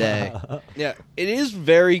once a day. Yeah, it is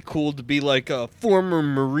very cool to be like a former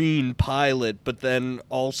Marine pilot, but then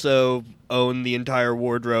also own the entire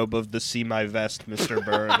wardrobe of the See My Vest, Mr.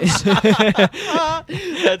 Burns.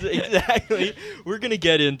 That's exactly. We're gonna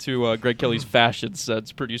get into Greg Kelly's fashion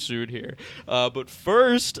sense pretty soon here, but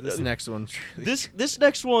first, This next one. this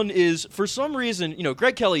next one is, for some reason,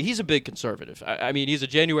 Greg Kelly. He's a big conservative. I mean, he's a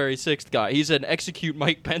January 6th guy. He's an execute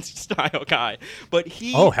Mike Pence style guy. But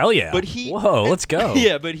he. Oh, hell yeah. But he. Whoa, let's go.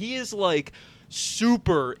 Yeah, but he is like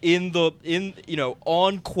super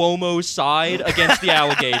on Cuomo's side against the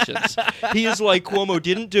allegations. He is like, Cuomo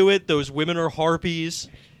didn't do it. Those women are harpies.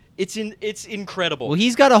 It's incredible. Well,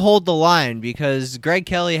 he's got to hold the line because Greg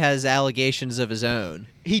Kelly has allegations of his own.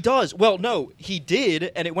 He does. Well, no, he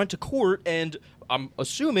did, and it went to court, and I'm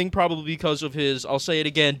assuming probably because of his, I'll say it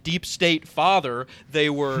again, deep state father, they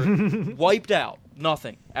were wiped out.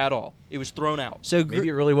 Nothing at all. It was thrown out. So Maybe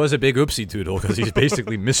it really was a big oopsie doodle because he's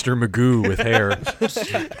basically Mr. Magoo with hair.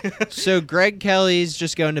 So Greg Kelly's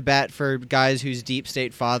just going to bat for guys whose deep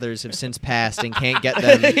state fathers have since passed and can't get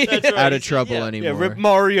them That's right. out of trouble Yeah. anymore. Yeah, Rip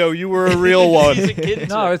Mario, you were a real one. He's a kid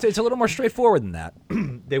No, it's a little more straightforward than that.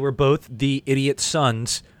 They were both the idiot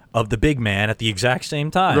sons of the big man at the exact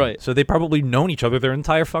same time. Right. So they probably known each other their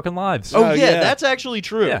entire fucking lives. Oh, Oh, yeah, yeah. that's actually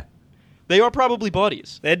true. Yeah. They are probably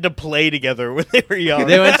buddies. They had to play together when they were young.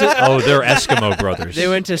 They went to Oh, they're Eskimo brothers. they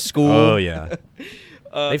went to school. Oh, yeah.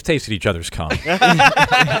 They've tasted each other's cum.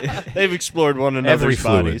 They've explored one Every another's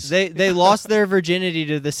fluid. bodies. They lost their virginity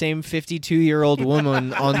to the same 52-year-old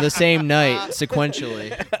woman on the same night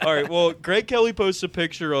sequentially. All right, well, Greg Kelly posts a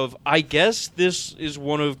picture of, I guess this is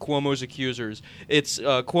one of Cuomo's accusers. It's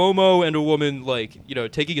Cuomo and a woman,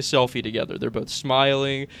 taking a selfie together. They're both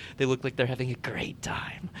smiling. They look like they're having a great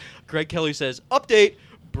time. Greg Kelly says, update,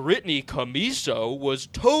 Brittany Camiso was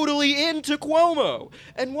totally into Cuomo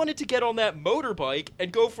and wanted to get on that motorbike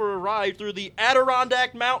and go for a ride through the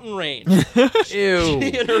Adirondack mountain range. Ew.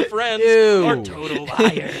 She and her friends Ew. are total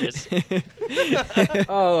liars.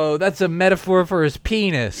 Oh, that's a metaphor for his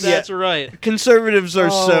penis. That's right. Conservatives are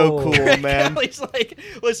so Oh. cool, man. Kelly's like,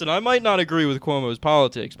 listen, I might not agree with Cuomo's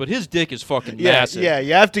politics, but his dick is fucking Yeah, massive. yeah,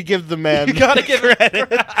 you have to give the man You gotta give him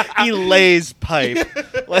credit. he lays pipe.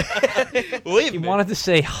 Believe He me. wanted to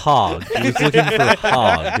say hog. He was looking for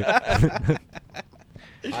hog.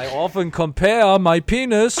 I often compare my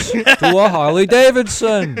penis to a Harley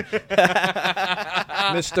Davidson.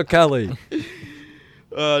 Mr. Kelly.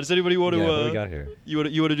 Does anybody want to? Yeah, what do we got here? You want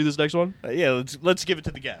to do this next one? Yeah, let's give it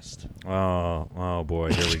to the guest. Oh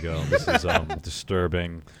boy, here we go. This is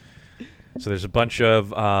disturbing. So there's a bunch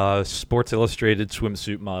of Sports Illustrated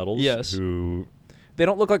swimsuit models Yes. who they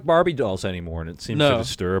don't look like Barbie dolls anymore, and it seems No. to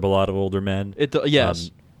disturb a lot of older men.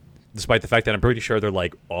 Yes. Despite the fact that I'm pretty sure they're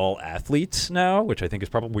like all athletes now, which I think is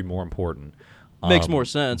probably more important. Makes more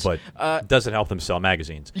sense. But doesn't help them sell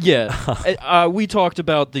magazines. Yeah. We talked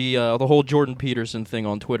about the whole Jordan Peterson thing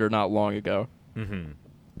on Twitter not long ago. Mm-hmm.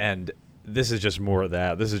 And this is just more of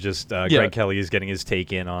that. This is just Greg Kelly is getting his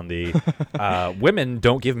take in on the women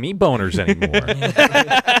don't give me boners anymore,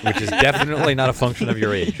 which is definitely not a function of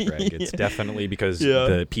your age, Greg. It's definitely because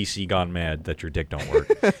the PC gone mad that your dick don't work.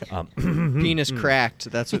 Penis cracked.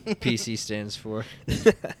 That's what PC stands for.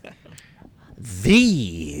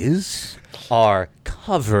 These are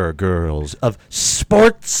cover girls of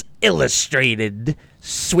Sports Illustrated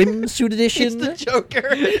swimsuit edition.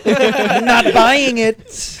 Joker. Not buying it.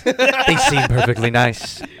 They seem perfectly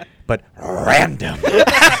nice, but random.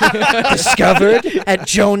 Discovered at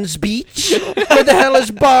Jones Beach. Where the hell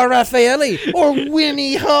is Bar Raffaele or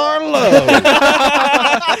Winnie Harlow?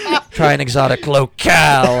 Try an exotic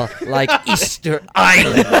locale like Easter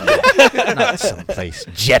Island. Not someplace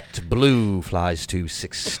JetBlue flies to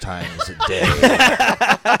 6 times a day.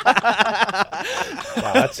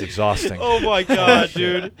 Wow, that's exhausting. Oh my god,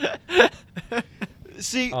 dude.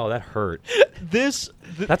 See, Oh, that hurt. this.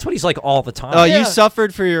 That's what he's like all the time. Oh, Yeah. you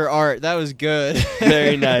suffered for your art. That was good.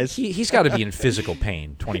 Very nice. He's got to be in physical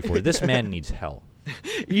pain 24. This man needs help.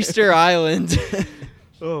 Easter Island.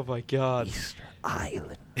 Oh my god. Easter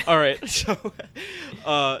Island. All right, so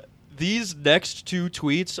these next two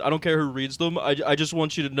tweets, I don't care who reads them. I just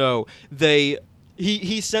want you to know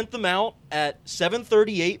he sent them out at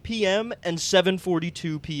 7:38 p.m. and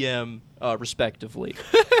 7:42 p.m. Respectively.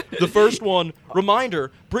 The first one,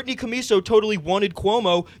 reminder: Brittany Camiso totally wanted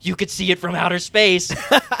Cuomo. You could see it from outer space.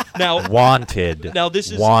 Now, Wanted. Now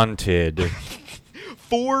this is- Wanted.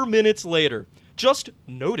 4 minutes later, just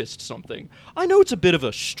noticed something. I know it's a bit of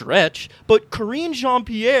a stretch, but Corinne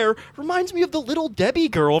Jean-Pierre reminds me of the Little Debbie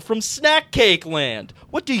girl from Snack Cake Land.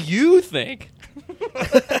 What do you think?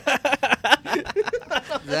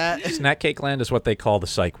 That Snack Cake Land is what they call the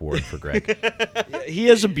psych ward for Greg. He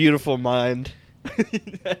has a beautiful mind.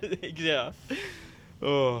 Yeah.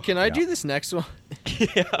 Oh. Can I do this next one?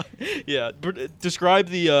 Yeah. Describe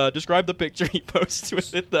the picture he posts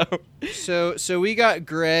with it though. So we got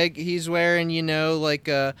Greg. He's wearing, like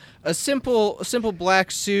a simple black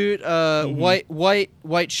suit,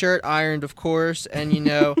 white shirt, ironed, of course,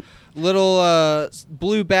 and little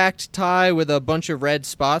blue backed tie with a bunch of red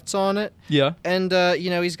spots on it. Yeah. And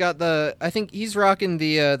he's got I think he's rocking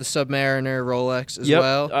the Submariner Rolex as Yep.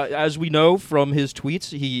 well. As we know from his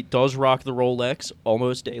tweets, he does rock the Rolex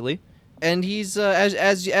almost daily. And he's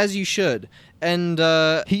as you should. And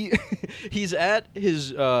He's at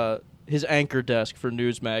his anchor desk for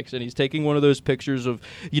Newsmax, and he's taking one of those pictures of,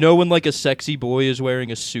 when like a sexy boy is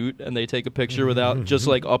wearing a suit and they take a picture without just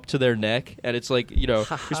like up to their neck, and it's like, you're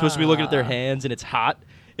supposed to be looking at their hands and it's hot.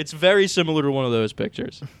 It's very similar to one of those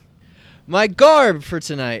pictures. my garb for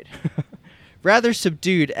tonight. Rather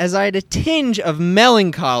subdued, as I had a tinge of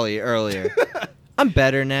melancholy earlier. I'm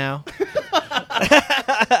better now.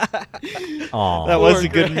 Aw, That was Poor a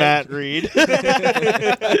good Greg. Matt Reed.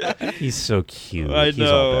 he's so cute. I He's all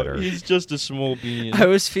know. better. He's just a small bean. I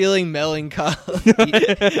was feeling melancholy.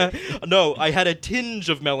 No, I had a tinge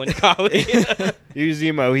of melancholy. Use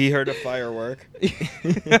emo. He heard a firework.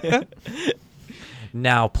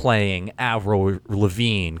 Now playing Avril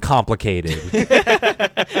Lavigne, Complicated.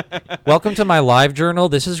 Welcome to my live journal.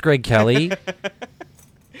 This is Greg Kelly.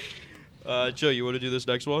 Joe, you want to do this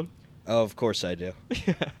next one? Oh, of course I do.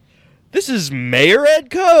 This is Mayor Ed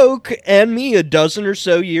Koch and me a dozen or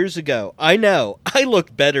so years ago. I know, I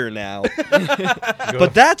look better now.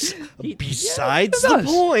 But that's besides the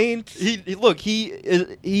point. He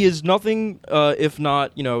is nothing if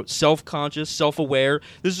not, self-conscious, self-aware.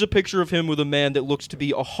 This is a picture of him with a man that looks to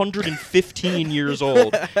be 115 years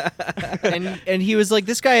old. And he was like,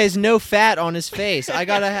 this guy has no fat on his face. I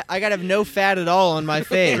gotta have no fat at all on my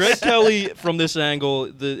face. Greg Kelly, from this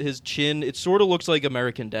angle, his chin, it sort of looks like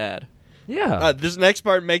American Dad. Yeah. This next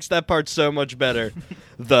part makes that part so much better.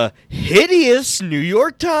 The hideous New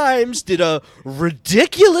York Times did a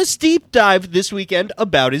ridiculous deep dive this weekend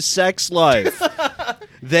about his sex life.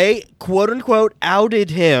 They, quote-unquote,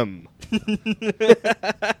 outed him.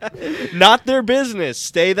 Not their business.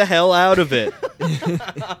 Stay the hell out of it.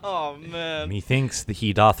 Oh, man. Methinks that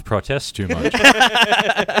he doth protest too much.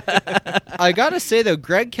 I gotta say though,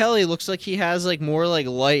 Greg Kelly looks like he has like more like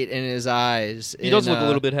light in his eyes. He does look a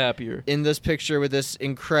little bit happier. In this picture with this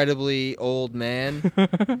incredibly old man.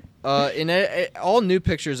 All new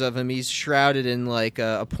pictures of him, he's shrouded in like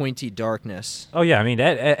a pointy darkness. Oh yeah, I mean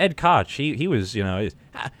Ed Koch, he was,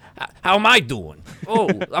 how am I doing? Oh,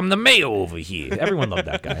 I'm the mayor over here. Everyone loved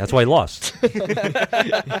that guy. That's why he lost.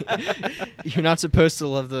 You're not supposed to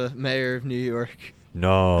love the mayor of New York.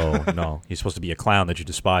 No. He's supposed to be a clown that you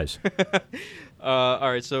despise. All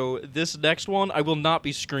right, so this next one, I will not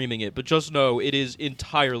be screaming it, but just know it is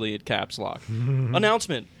entirely in caps lock.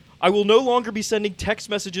 Announcement. I will no longer be sending text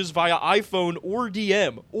messages via iPhone or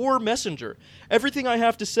DM or Messenger. Everything I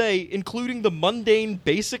have to say, including the mundane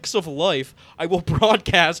basics of life, I will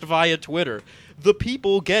broadcast via Twitter. The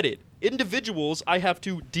people get it. Individuals I have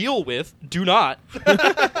to deal with do not.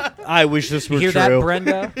 I wish this were You hear true. that,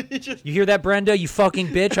 Brenda? You hear that, Brenda? You fucking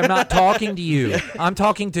bitch. I'm not talking to you. I'm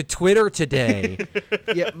talking to Twitter today.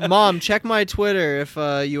 Yeah, Mom, check my Twitter if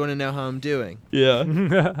you want to know how I'm doing.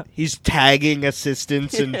 Yeah. He's tagging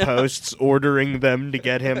assistants in posts, ordering them to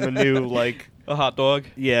get him a new, A hot dog.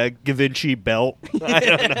 Givenchy belt. I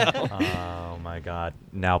don't know. Oh my god.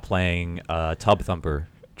 Now playing Tub Thumper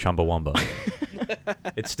Chumbawamba.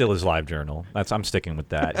 It's still his live journal. I'm sticking with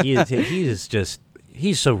that.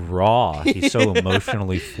 He's so raw. He's so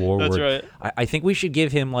emotionally forward. That's right. I think we should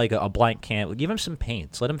give him like a blank canvas. Give him some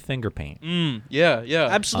paints. Let him finger paint. Yeah.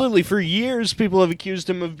 Absolutely. For years, people have accused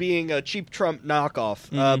him of being a cheap Trump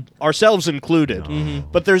knockoff, ourselves included.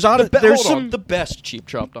 But there's Hold some on, the best cheap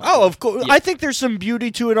chop dog. Oh, of course. Yeah. I think there's some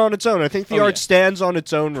beauty to it on its own. I think the art stands on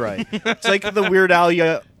its own right. It's like the Weird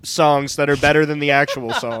Al songs that are better than the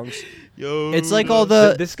actual songs. It's like all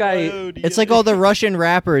the This guy. It's like all the Russian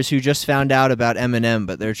rappers who just found out about Eminem,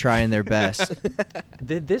 but they're trying their best.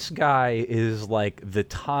 This guy is like the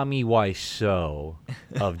Tommy Wiseau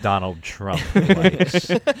of Donald Trump likes.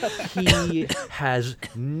 He has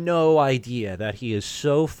no idea that he is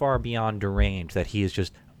so far beyond deranged that he is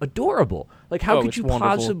just adorable. Like, how could it's you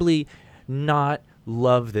wonderful. possibly not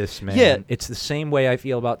love this man? Yeah. It's the same way I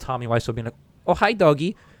feel about Tommy Wiseau being like, oh, hi,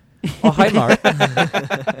 doggy. Oh, hi, Mark.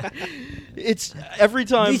 It's every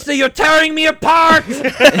time. You're tearing me apart.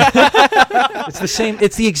 It's the same.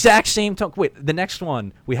 It's the exact same tone. Wait, the next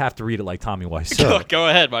one we have to read it like Tommy Wiseau. Go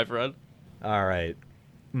ahead, my friend. All right.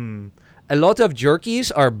 A lot of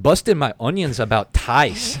jerkies are busting my onions about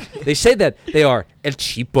ties. They say that they are El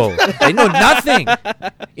Cheapo. They know nothing.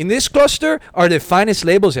 In this cluster are the finest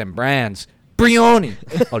labels and brands. Brioni,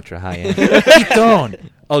 ultra high end.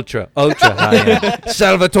 Eton, ultra high end.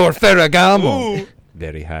 Salvatore Ferragamo,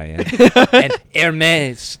 very high end. And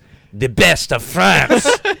Hermes, the best of France.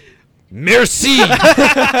 Merci.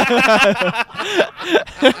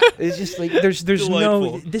 It's just like there's no.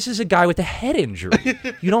 Delightful. This is a guy with a head injury.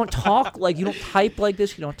 You don't talk like you don't type like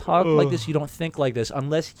this. You don't talk like this. You don't think like this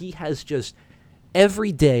unless he has just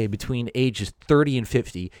every day between ages 30 and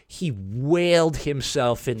 50, he wailed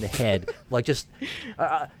himself in the head like just.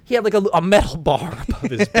 He had like a metal bar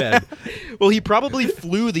above his bed. Well, he probably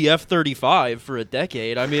flew the F-35 for a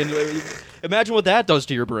decade. I mean, imagine what that does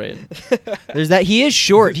to your brain. There's that. He is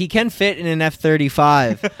short. He can fit in an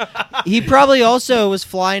F-35. He probably also was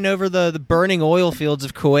flying over the burning oil fields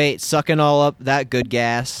of Kuwait, sucking all up that good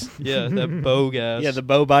gas. Yeah, that bow gas. Yeah, the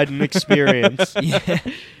Beau Biden experience. Yeah.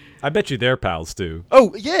 I bet you they're pals too.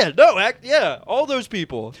 Oh, yeah, no, all those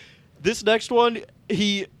people. This next one,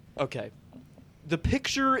 okay. The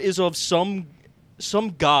picture is of some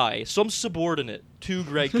guy, some subordinate to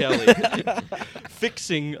Greg Kelly,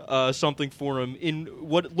 fixing something for him in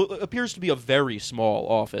what appears to be a very small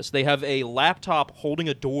office. They have a laptop holding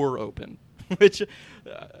a door open, which,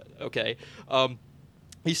 okay.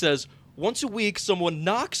 He says, Once a week, someone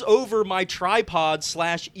knocks over my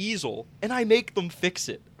tripod/easel, and I make them fix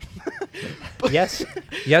it.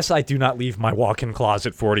 Yes, I do not leave my walk-in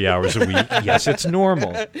closet 40 hours a week. Yes, it's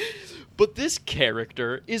normal. But this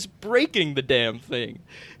character is breaking the damn thing.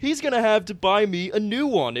 He's gonna have to buy me a new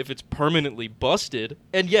one if it's permanently busted.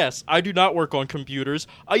 And yes, I do not work on computers.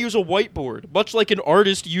 I use a whiteboard, much like an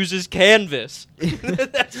artist uses canvas.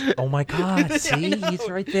 Oh my God! See, know. he's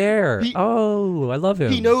right there. Oh, I love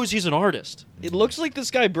him. He knows he's an artist. It looks like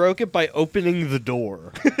this guy broke it by opening the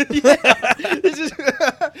door.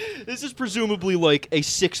 This is presumably like a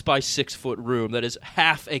 6x6 foot room that is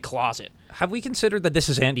half a closet. Have we considered that this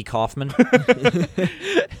is Andy Kaufman?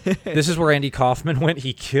 This is where Andy Kaufman went.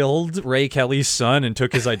 He killed Ray Kelly's son and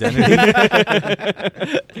took his identity.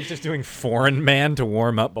 He's just doing Foreign Man to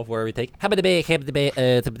warm up before we take. Oh,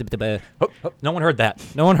 no one heard that.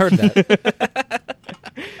 No one heard that.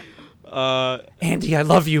 Andy, I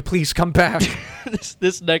love you. Please come back.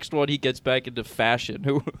 This next one, he gets back into fashion.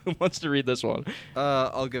 Who wants to read this one?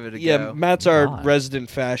 I'll give it a Yeah, go. Matt's our Why? resident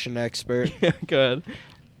fashion expert. Go ahead.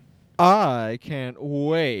 I can't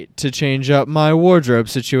wait to change up my wardrobe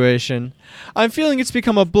situation. I'm feeling it's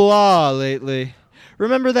become a blah lately.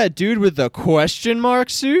 Remember that dude with the question mark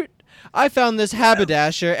suit? I found this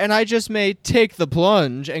haberdasher and I just may take the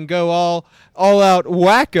plunge and go all out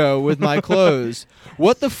wacko with my clothes.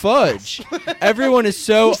 What the fudge? Everyone is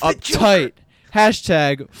so uptight.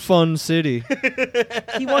 Hashtag fun city.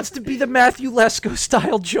 He wants to be the Matthew Lesko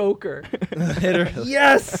style Joker. Literally.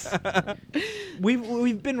 Yes.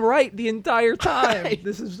 We've been right the entire time.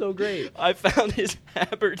 This is so great. I found his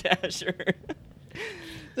haberdasher.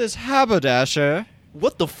 This haberdasher.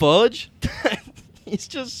 What the fudge? He's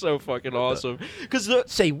just so fucking awesome. Because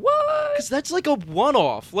Say what? that's like a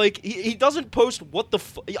one-off. Like, he doesn't post what the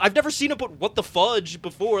I've never seen him put what the fudge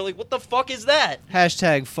before. Like, what the fuck is that?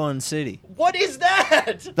 Hashtag fun city. What is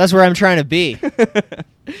that? That's where I'm trying to be.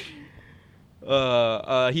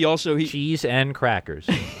 He also, Cheese and crackers.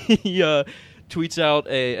 he tweets out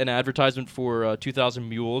an advertisement for 2,000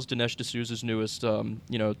 Mules, Dinesh D'Souza's newest,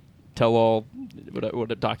 tell-all,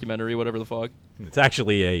 what a documentary, whatever the fuck. It's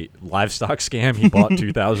actually a livestock scam. He bought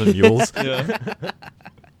 2,000 mules. Yeah.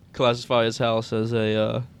 Classify his house as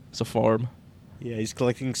a farm. Yeah, he's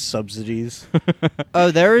collecting subsidies. Oh,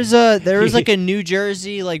 there was like a New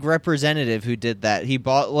Jersey like representative who did that. He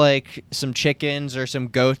bought like some chickens or some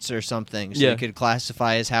goats or something, so Yeah. he could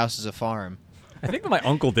classify his house as a farm. I think my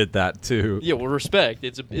uncle did that too. Yeah, well, respect.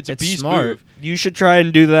 It's a beast smart. move. You should try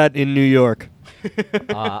and do that in New York.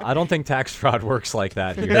 I don't think tax fraud works like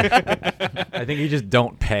that here. I think you just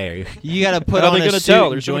don't pay. You got to put How are on they a gonna suit tell?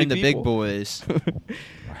 and There's so join many the big people. boys.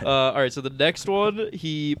 All right, so the next one,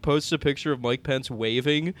 he posts a picture of Mike Pence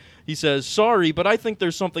waving. He says, "Sorry, but I think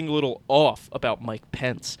there's something a little off about Mike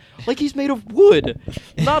Pence. Like he's made of wood,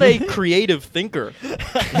 not a creative thinker."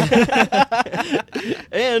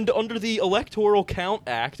 And under the Electoral Count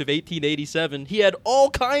Act of 1887, he had all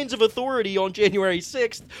kinds of authority on January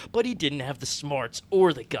 6th, but he didn't have the smarts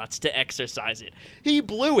or the guts to exercise it. He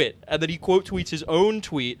blew it. And then he quote tweets his own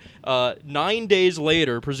tweet 9 days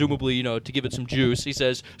later, presumably, to give it some juice. He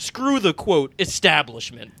says, "Screw the, quote,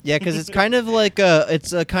 establishment." Yeah, because it's kind of like a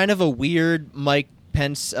kind of a weird Mike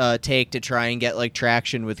Pence take to try and get like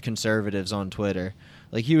traction with conservatives on Twitter.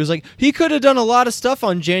 Like he was like he could have done a lot of stuff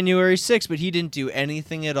on January 6th, but he didn't do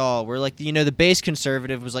anything at all. Where like the base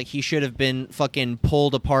conservative was like he should have been fucking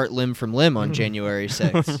pulled apart limb from limb on January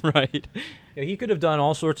 6th. Right. Yeah, he could have done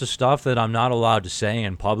all sorts of stuff that I'm not allowed to say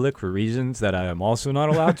in public for reasons that I am also not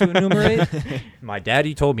allowed to enumerate. My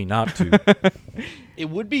daddy told me not to. It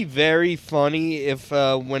would be very funny if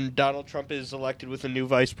when Donald Trump is elected with a new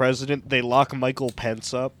vice president, they lock Michael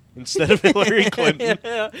Pence up instead of Hillary Clinton.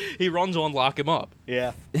 Yeah. He runs on lock him up.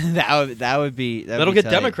 Yeah. that would be That'll be get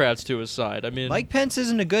tight. Democrats to his side. I mean, Mike Pence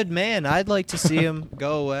isn't a good man. I'd like to see him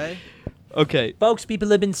go away. okay. Folks, people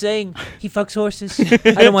have been saying he fucks horses.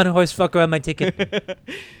 I don't want a horse fucker on my ticket.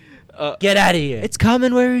 Get out of here. It's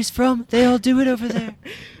common where he's from. They all do it over there.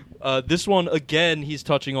 This one again, he's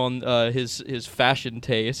touching on his fashion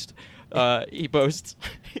taste. He boasts.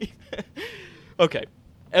 Okay,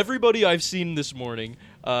 everybody I've seen this morning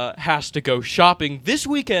has to go shopping this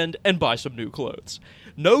weekend and buy some new clothes.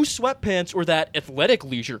 No sweatpants or that athletic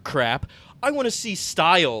leisure crap. I want to see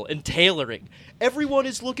style and tailoring. Everyone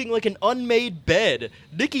is looking like an unmade bed.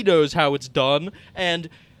 Nikki knows how it's done, and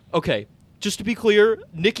okay. Just to be clear,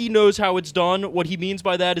 Nicki knows how it's done. What he means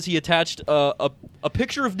by that is he attached a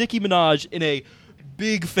picture of Nicki Minaj in a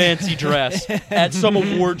big fancy dress at some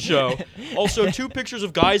award show. Also, 2 pictures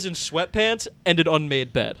of guys in sweatpants and an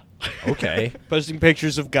unmade bed. Okay. Posting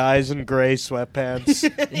pictures of guys in gray sweatpants.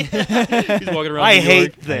 He's walking around I New hate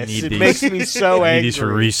York. this. need It these. makes me so I need angry. these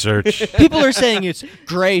for research. People are saying it's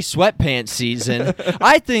gray sweatpants season.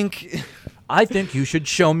 I think I think you should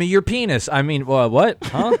show me your penis. I mean, what?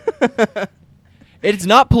 Huh? it's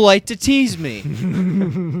not polite to tease me.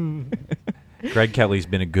 Greg Kelly's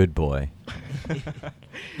been a good boy.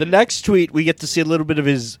 The next tweet, we get to see a little bit of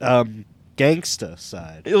his gangsta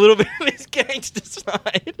side. A little bit of his gangsta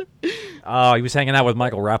side. Oh, he was hanging out with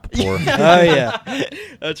Michael Rappaport. Oh yeah.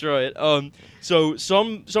 That's right. So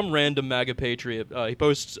some random MAGA patriot, he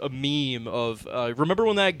posts a meme of, remember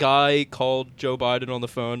when that guy called Joe Biden on the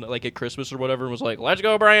phone, like at Christmas or whatever, and was like, "Let's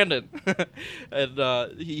go, Brandon." And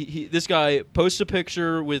this guy posts a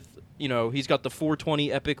picture with, he's got the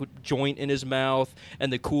 420 Epic joint in his mouth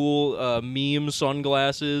and the cool meme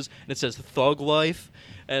sunglasses, and it says "Thug Life."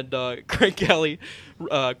 And Greg Kelly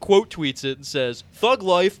quote tweets it and says, "Thug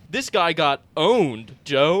Life, this guy got owned,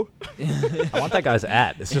 Joe." I want that guy's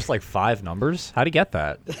at. It's just like 5 numbers. How'd he get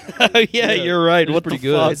that? Yeah, you're right. it was What pretty the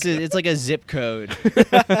good. fuck? It's like a zip code.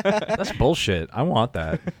 That's bullshit. I want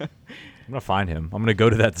that. I'm gonna find him. I'm gonna go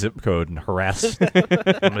to that zip code and harass.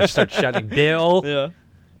 I'm gonna start shouting, "Bill, Yeah.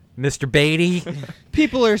 Mr. Beatty."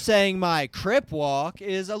 People are saying my crip walk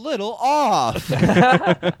is a little off.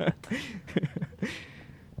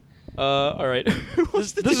 All right.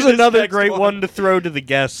 This is another great one to throw to the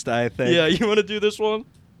guest, I think. Yeah, you want to do this one?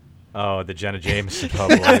 Oh, the Jenna Jameson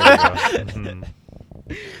couple. Here we go. Mhm.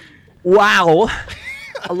 Wow.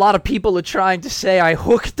 A lot of people are trying to say I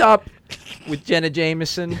hooked up with Jenna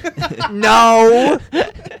Jameson. No.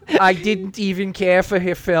 I didn't even care for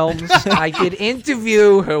her films. I did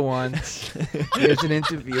interview her once. Here's an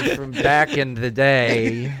interview from back in the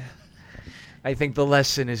day. I think the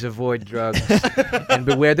lesson is avoid drugs and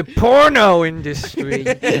beware the porno industry.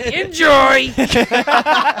 Enjoy.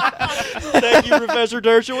 Thank you, Professor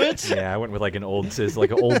Dershowitz. Yeah, I went with like an old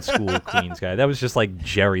school Queens guy. That was just like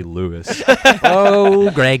Jerry Lewis.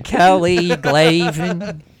 Oh, Greg Kelly,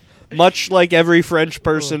 Glavin. Much like every French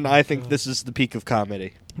person, I think this is the peak of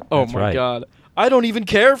comedy. Oh That's my right. God. I don't even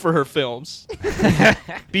care for her films.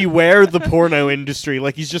 Beware the porno industry.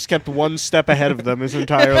 Like he's just kept one step ahead of them his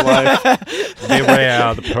entire life.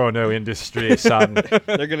 Beware the porno industry, son.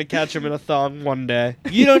 They're gonna catch him in a thong one day.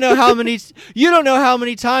 You don't know how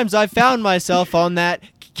many times I've found myself on that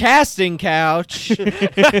casting couch.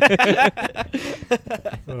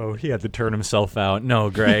 Oh, he had to turn himself out. No,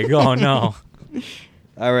 Greg. Oh, no.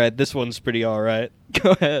 All right, this one's pretty all right.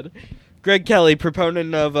 Go ahead. Greg Kelly,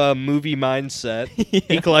 proponent of movie mindset.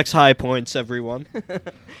 He collects high points, everyone.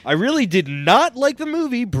 I really did not like the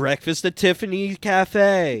movie Breakfast at Tiffany's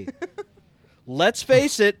Cafe. Let's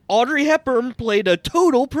face it, Audrey Hepburn played a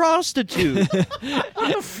total prostitute.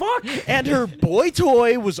 What the fuck? And her boy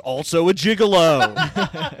toy was also a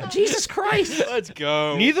gigolo. Jesus Christ. Let's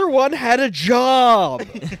go. Neither one had a job.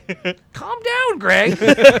 Calm down, Greg.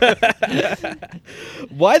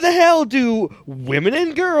 Why the hell do women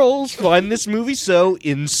and girls find this movie so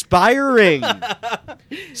inspiring?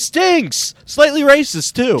 Stinks. Slightly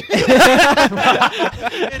racist, too.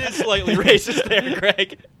 It is slightly racist there,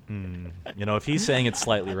 Greg. You know, if he's saying it's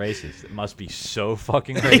slightly racist, it must be so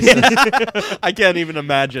fucking racist. I can't even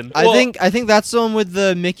imagine. I think that's the one with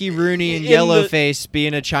the Mickey Rooney and In Yellowface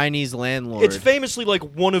being a Chinese landlord. It's famously like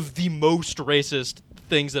one of the most racist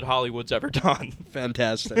things that Hollywood's ever done.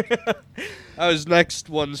 Fantastic. His next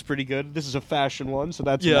one's pretty good. This is a fashion one, so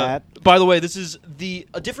that's Matt. By the way, this is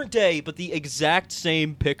a different day, but the exact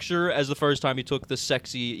same picture as the first time he took the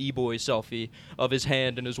sexy e-boy selfie of his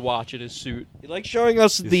hand and his watch and his suit. He likes showing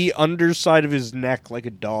us the underside of his neck like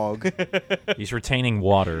a dog. He's retaining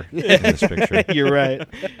water in this picture. You're right.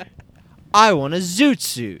 I want a zoot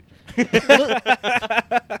suit.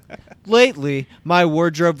 Lately, my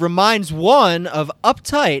wardrobe reminds one of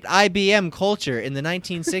uptight IBM culture in the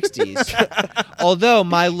 1960s. Although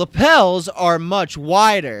my lapels are much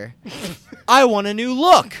wider. I want a new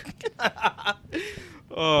look.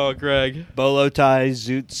 Oh, Greg. Bolo tie,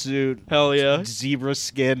 zoot suit, Hell yeah. zebra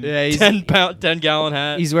skin, Yeah, 10-gallon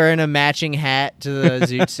hat. he's wearing a matching hat to the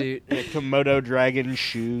zoot suit. Komodo dragon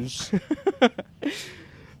shoes.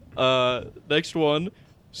 Next one.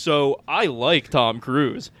 So, I like Tom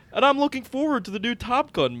Cruise, and I'm looking forward to the new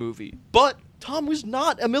Top Gun movie. But Tom was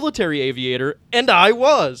not a military aviator, and I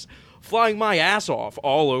was, flying my ass off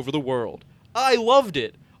all over the world. I loved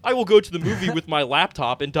it. I will go to the movie with my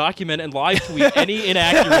laptop and document and live tweet any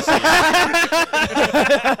inaccuracies.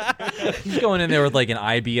 He's going in there with like an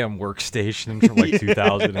IBM workstation from like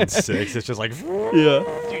 2006. It's just like, Yeah.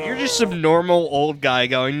 Dude, you're just some normal old guy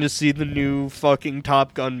going to see the new fucking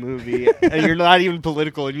Top Gun movie, and you're not even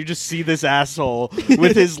political, and you just see this asshole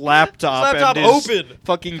with his laptop, His laptop and his open.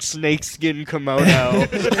 fucking snakeskin kimono,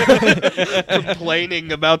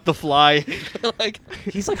 complaining about the flying. Like,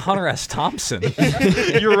 he's like Hunter S. Thompson.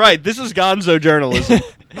 you're right. This is Gonzo journalism.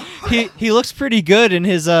 He looks pretty good in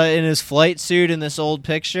his flight suit in this old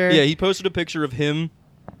picture. Yeah, he posted a picture of him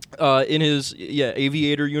in his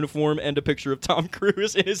aviator uniform and a picture of Tom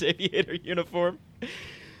Cruise in his aviator uniform.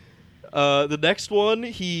 The next one,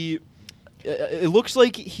 it looks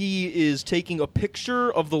like he is taking a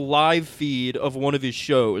picture of the live feed of one of his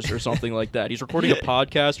shows or something like that. He's recording a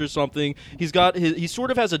podcast or something. He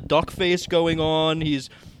sort of has a duck face going on. He's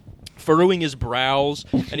furrowing his brows,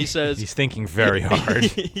 and he says He's thinking very hard.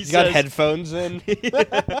 He's got headphones in.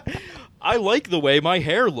 I like the way my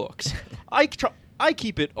hair looks. I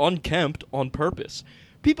keep it unkempt on purpose.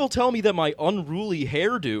 People tell me that my unruly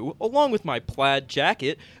hairdo, along with my plaid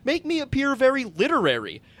jacket, make me appear very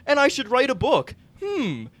literary, and I should write a book.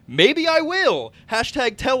 Maybe I will.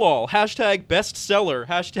 Hashtag tell-all. Hashtag bestseller.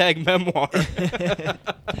 Hashtag memoir.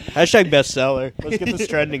 Hashtag bestseller. Let's get this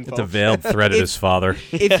trending, It's a folks. veiled threat at his father.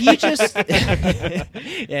 If he just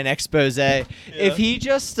an expose, if he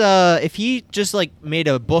just like made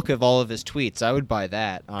a book of all of his tweets, I would buy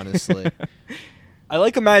that, honestly. I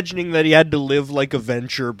like imagining that he had to live like a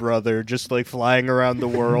venture brother, just like flying around the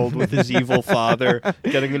world with his evil father,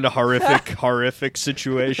 getting into horrific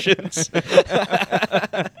situations.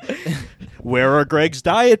 Where are Greg's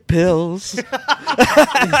diet pills?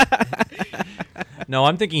 No,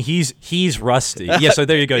 I'm thinking he's Rusty. Yeah, so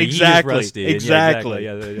there you go. Exactly, He is Rusty. exactly.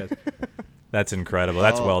 Yeah, that's incredible.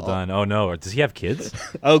 That's well done. Oh no, does he have kids?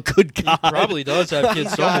 Oh, good God. Probably does have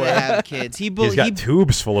kids Gotta somewhere. have kids. He's got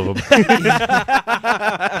tubes full of them.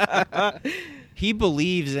 He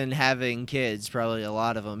believes in having kids. Probably a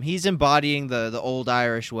lot of them. He's embodying the old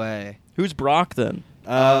Irish way. Who's Brock then?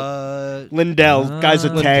 Lindell, guy's a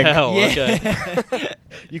tank. Lindell, Yeah. okay.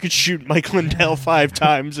 You could shoot Mike Lindell 5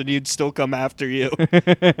 times and he'd still come after you.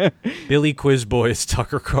 Billy Quizboy is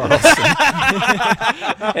Tucker Carlson.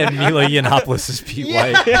 And Mila Yiannopoulos is Pete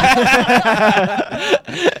White.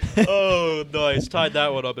 Oh, nice. Tied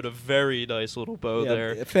that one up in a very nice little bow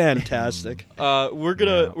there. Fantastic. We're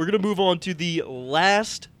gonna move on to the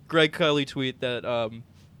last Greg Kelly tweet that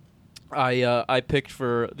I picked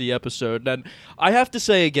for the episode, and I have to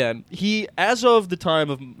say again, as of the time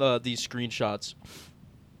of these screenshots,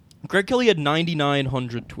 Greg Kelly had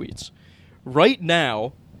 9,900 tweets. Right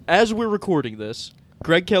now, as we're recording this,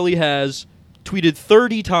 Greg Kelly has tweeted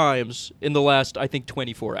 30 times in the last, I think,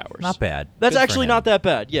 24 hours. Not bad. That's Good for actually him. not that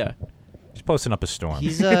bad. Yeah. He's posting up a storm.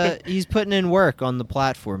 He's putting in work on the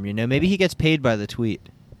platform. You know, maybe he gets paid by the tweet.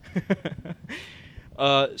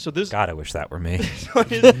 So this God, I wish that were me.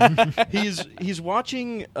 he's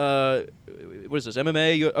watching what is this,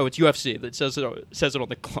 MMA? Oh, it's UFC. That says it on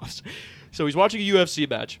the gloves. So he's watching a UFC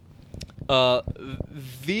match.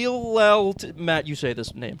 Matt, you say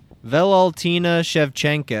this name. Valentina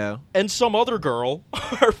Shevchenko. And some other girl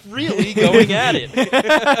are really going at it.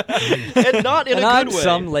 And not in a Not good way.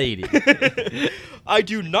 some lady. I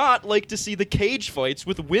do not like to see the cage fights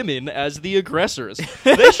with women as the aggressors.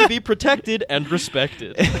 They should be protected and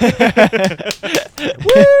respected. Woo!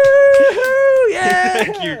 Yeah.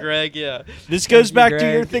 Thank you, Greg. Yeah. This goes you, back to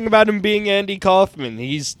Greg. your thing about him being Andy Kaufman.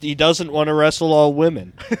 He doesn't want to wrestle all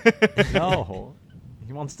women. No.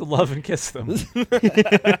 He wants to love and kiss them. Which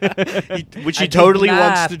he I did totally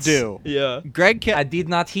wants to not. do. Yeah. I did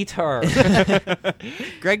not hit her.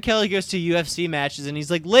 Greg Kelly goes to UFC matches and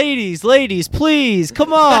he's like, ladies, please,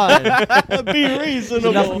 come on. Be Enough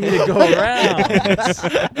reasonable. for me to go around.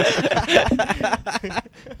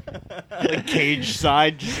 Like cage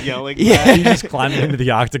side, just yelling. Yeah. He's just climbing into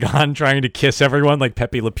the octagon, trying to kiss everyone like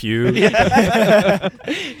Pepe Le Pew.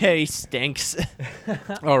 Hey, he stinks.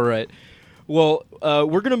 All right. Well,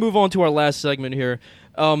 we're going to move on to our last segment here.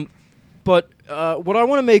 But what I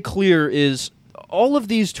want to make clear is all of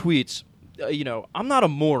these tweets, I'm not a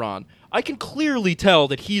moron. I can clearly tell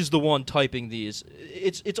that he's the one typing these.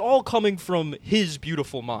 It's all coming from his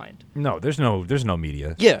beautiful mind. No, there's no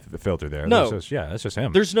media filter there. No. That's just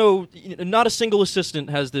him. There's not a single assistant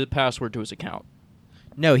has the password to his account.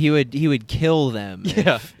 No, he would kill them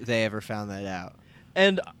Yeah. if they ever found that out.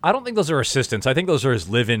 And I don't think those are assistants. I think those are his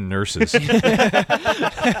live-in nurses. that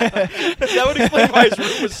would explain why his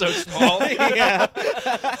room was so small. Yeah.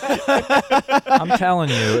 I'm telling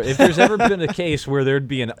you, if there's ever been a case where there'd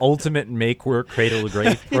be an ultimate make-work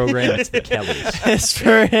cradle-to-grave program, it's the Kellys. It's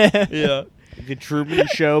for him. Yeah. The Truman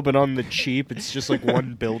Show, but on the cheap. It's just like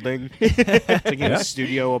one building. It's like in Yeah. a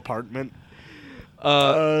studio apartment.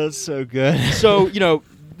 So good. So,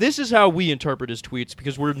 this is how we interpret his tweets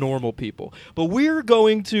because we're normal people. But we're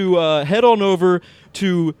going to head on over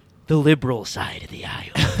to the liberal side of the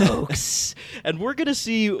aisle, folks. And we're going to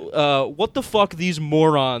see what the fuck these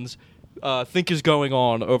morons think is going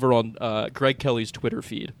on over on Greg Kelly's Twitter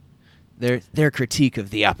feed. Their critique of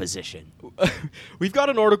the opposition. We've got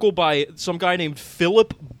an article by some guy named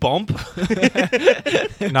Philip Bump.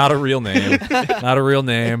 Not a real name. Not a real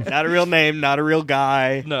name. Not a real name, not a real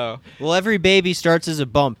guy. No. Well, every baby starts as a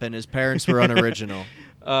bump, and his parents were unoriginal.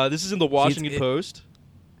 This is in the Washington Post.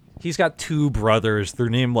 He's got two brothers. They're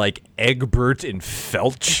named like Egbert and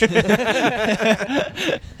Felch.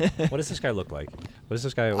 What does this guy look like? What does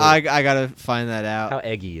this guy? I gotta find that How out.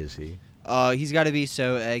 eggy is he? He's got to be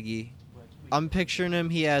so eggy. I'm picturing him.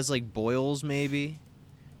 He has like boils, maybe.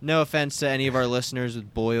 No offense to any of our listeners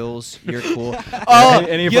with boils. You're cool.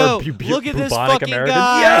 Any of our look at this bubonic fucking Americans?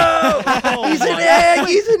 guy. He's an egg.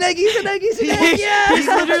 He's an egg. He's an egg. He's an egg. Yeah. He's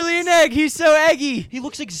literally an egg. He's so eggy. He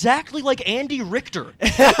looks exactly like Andy Richter.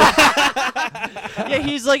 Yeah,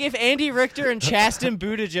 he's like if Andy Richter and Chasten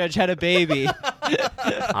Buttigieg had a baby.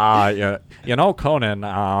 Yeah, Conan.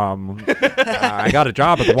 I got a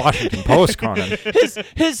job at the Washington Post, Conan.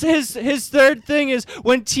 His third thing is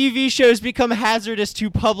when TV shows become hazardous to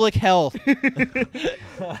public health.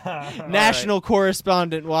 National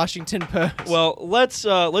correspondent, Washington Post. Well, let's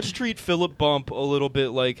treat Philip Bump a little bit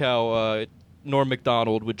like how Norm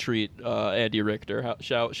Macdonald would treat Andy Richter.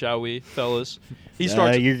 Shall we, fellas? He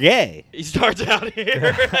starts. You're gay. He starts out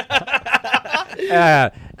here.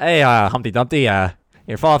 Hey, Humpty Dumpty.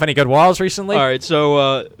 You fall off any good walls recently? All right,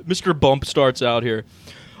 so Mr. Bump starts out here.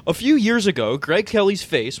 A few years ago, Greg Kelly's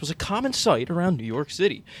face was a common sight around New York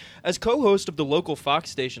City. As co-host of the local Fox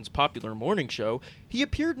station's popular morning show, he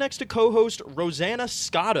appeared next to co-host Rosanna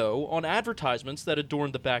Scotto on advertisements that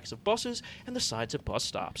adorned the backs of buses and the sides of bus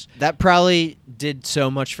stops. That probably did so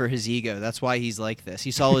much for his ego. That's why he's like this. He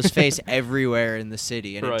saw his face everywhere in the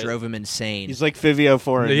city, and Right. it drove him insane. He's like Fivio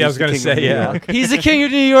Foreign. Yeah, I was going to say, yeah. He's the king of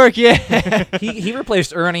New York, yeah. He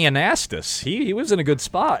replaced Ernie Anastas. He was in a good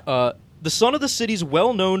spot. The son of the city's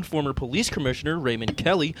well-known former police commissioner, Raymond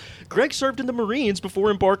Kelly, Greg served in the Marines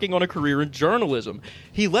before embarking on a career in journalism.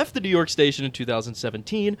 He left the New York station in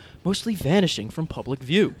 2017, mostly vanishing from public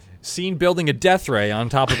view. Seen building a death ray on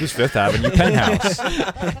top of his Fifth Avenue penthouse.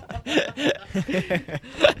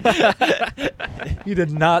 He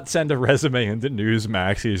did not send a resume into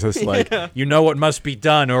Newsmax. He's just like, you know what must be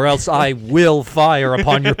done, or else I will fire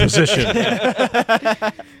upon your position.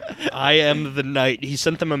 I am the knight. He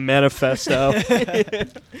sent them a manifesto.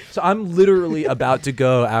 So I'm literally about to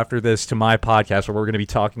go after this to my podcast where we're going to be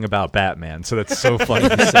talking about Batman. So that's so funny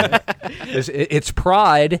to say. It's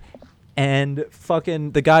Pride, and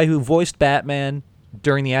fucking the guy who voiced Batman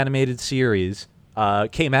during the animated series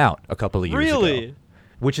came out a couple of years Really? ago.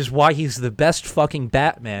 Which is why he's the best fucking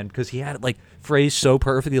Batman, because he had it like phrased so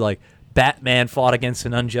perfectly, like Batman fought against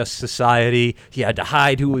an unjust society. He had to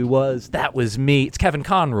hide who he was. That was me. It's Kevin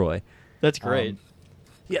Conroy. That's great.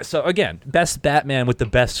 Yeah, so again, best Batman with the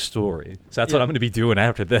best story. So that's what Yeah. I'm going to be doing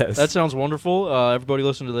after this. That sounds wonderful. Everybody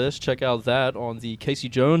listen to this. Check out that on the Casey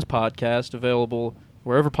Jones podcast, available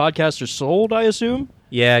wherever podcasts are sold, I assume.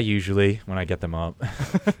 Yeah, usually when I get them up.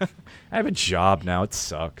 I have a job now. It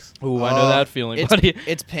sucks. Ooh, I know that feeling, buddy.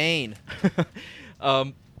 It's pain.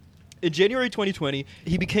 In January 2020,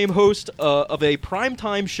 he became host of a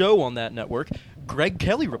primetime show on that network, Greg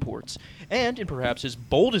Kelly Reports. And in perhaps his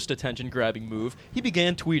boldest attention-grabbing move, he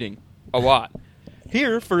began tweeting. A lot.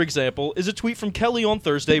 Here, for example, is a tweet from Kelly on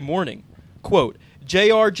Thursday morning. Quote,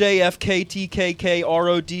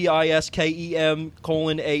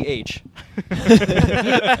 JRJFKTKKRODISKEM:AH.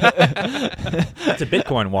 That's a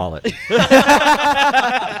Bitcoin wallet.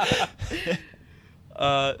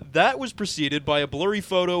 That was preceded by a blurry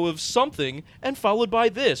photo of something and followed by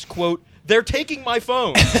this, quote, "They're taking my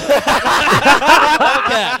phone."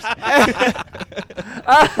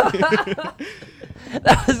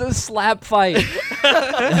 That was a slap fight.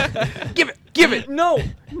 Give it. No,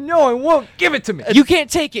 I won't. Give it to me. You can't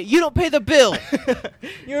take it. You don't pay the bill.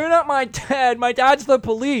 You're not my dad. My dad's the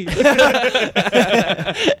police.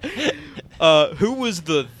 Who was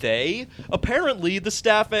the they? Apparently, the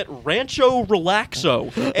staff at Rancho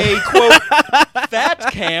Relaxo, a, quote,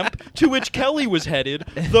 fat camp to which Kelly was headed,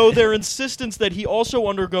 though their insistence that he also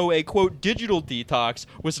undergo a, quote, digital detox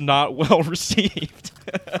was not well received.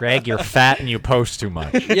 Greg, you're fat and you post too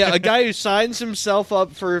much. Yeah, a guy who signs himself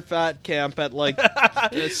up for fat camp at like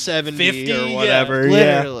 70 50, or yeah. whatever. He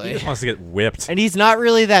Literally. just wants to get whipped. And he's not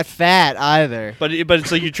really that fat either. But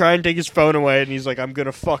it's like you try and take his phone away, and he's like, "I'm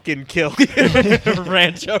gonna fucking kill you."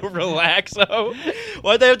 Rancho Relaxo.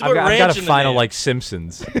 Why'd they have to put I've ranch got a in the final name? like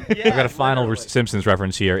Simpsons. I've got a final literally. Simpsons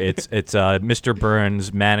reference here. It's Mr.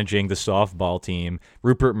 Burns managing the softball team.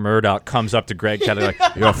 Rupert Murdoch comes up to Greg Kelly like,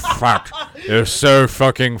 "You're fat. You're so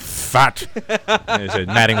fucking fat." And he said,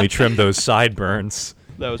 Mattingly trimmed those sideburns.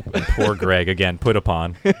 That was Poor Greg again, put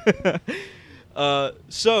upon.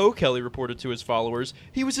 So, Kelly reported to his followers,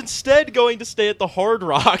 he was instead going to stay at the Hard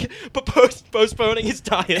Rock, but postponing his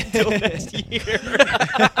diet until next year.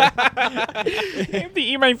 I have to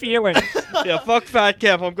eat my feelings. Yeah, fuck fat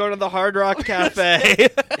camp. I'm going to the Hard Rock Cafe.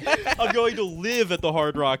 I'm going to live at the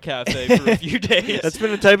Hard Rock Cafe for a few days. That's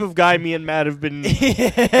been a type of guy me and Matt have been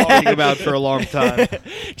talking about for a long time.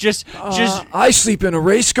 Just I sleep in a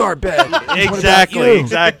race car bed. Exactly.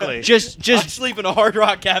 I just sleep in a Hard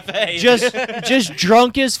Rock Cafe. just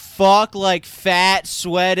drunk as fuck, like fat,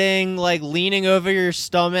 sweating, like leaning over your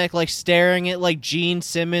stomach, like staring at like Gene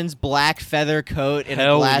Simmons' black feather coat in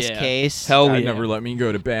Hell a glass yeah. case. Hell I'd yeah. never let me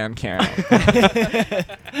go to band camp.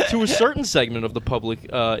 To a certain segment of the public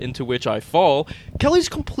into which I fall, Kelly's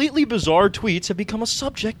completely bizarre tweets have become a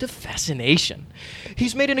subject of fascination.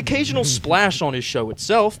 He's made an occasional splash on his show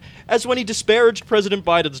itself, as when he disparaged President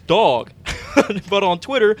Biden's dog. But on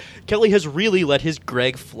Twitter, Kelly has really let his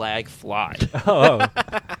Greg flag fly. Oh.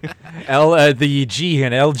 The G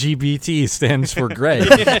in LGBT stands for Greg.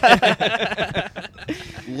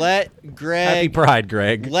 Let Greg Happy Pride,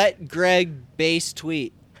 Greg. let Greg base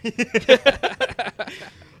tweet.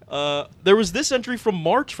 There was this entry from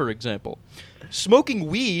March, for example. Smoking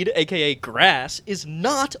weed, aka grass, is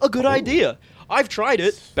not a good idea. I've tried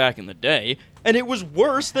it back in the day, and it was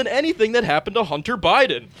worse than anything that happened to Hunter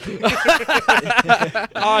Biden.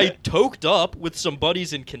 I toked up with some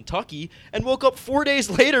buddies in Kentucky and woke up 4 days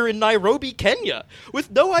later in Nairobi, Kenya,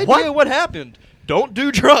 with no idea what happened. Don't do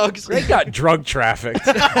drugs. Greg got drug trafficked.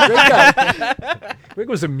 Greg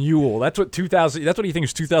was a mule. That's what 2000. That's what he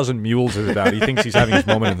thinks 2,000 mules is about. He thinks he's having his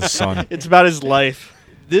moment in the sun. It's about his life.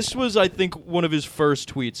 This was, I think, one of his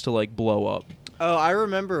first tweets to, like, blow up. Oh, I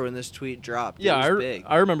remember when this tweet dropped. Yeah, it was big.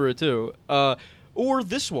 I remember it too. Or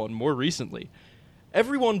this one more recently.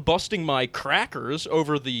 Everyone busting my crackers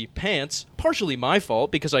over the pants, partially my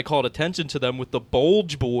fault because I called attention to them with the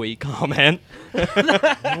bulge boy comment. I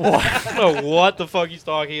don't know what the fuck he's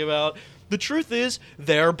talking about. The truth is,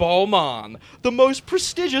 they're Balmain, the most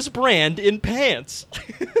prestigious brand in pants.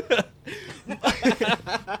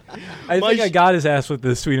 I think I got his ass with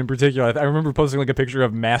this tweet in particular. I remember posting like a picture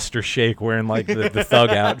of Master Shake wearing like the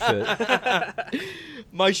thug outfit.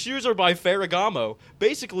 My shoes are by Ferragamo.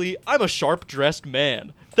 Basically, I'm a sharp-dressed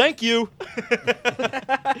man. Thank you.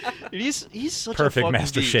 he's such a Perfect fucking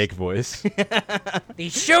Master beast. Shake voice.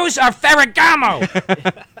 These shoes are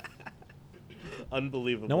Ferragamo.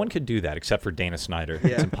 Unbelievable. No one could do that except for Dana Snyder.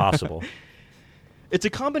 It's impossible. It's a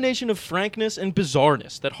combination of frankness and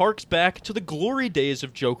bizarreness that harks back to the glory days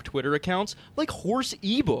of joke Twitter accounts like Horse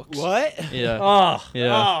Ebooks. What? Yeah. Oh,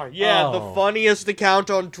 Yeah. Oh, yeah, Oh. the funniest account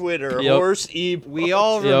on Twitter. Yep. Horse E. We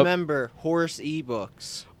all Yep. remember horse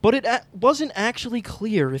ebooks. But it wasn't actually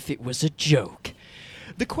clear if it was a joke.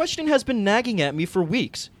 The question has been nagging at me for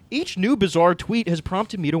weeks. Each new bizarre tweet has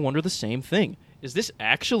prompted me to wonder the same thing. Is this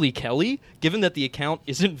actually Kelly, given that the account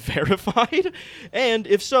isn't verified? And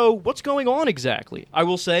if so, what's going on exactly? I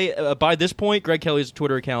will say, by this point, Greg Kelly's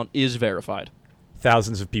Twitter account is verified.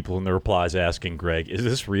 thousands of people in the replies asking Greg, "Is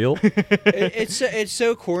this real?" It's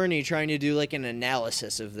so corny trying to do like an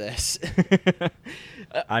analysis of this.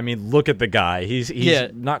 I mean, look at the guy. He's Yeah.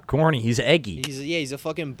 not corny. He's eggy. He's a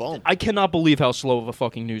fucking bump. I cannot believe how slow of a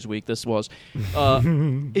fucking news week this was.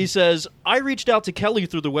 He says, I reached out to Kelly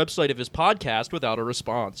through the website of his podcast without a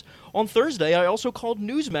response. On Thursday, I also called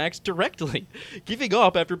Newsmax directly, giving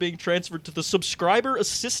up after being transferred to the subscriber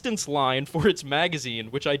assistance line for its magazine,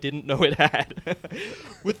 which I didn't know it had.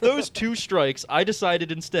 With those two strikes, I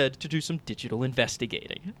decided instead to do some digital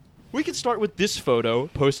investigating. We can start with this photo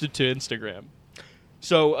posted to Instagram.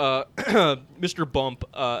 So, Mr. Bump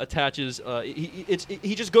attaches.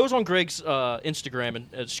 He just goes on Greg's Instagram and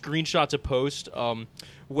screenshots a post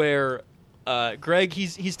where Greg,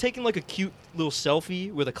 he's taking like a cute little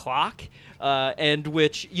selfie with a clock, and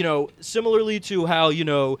which, similarly to how,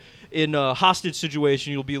 in a hostage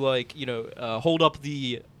situation, you'll be like, hold up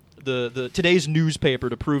the today's newspaper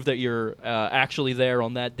to prove that you're actually there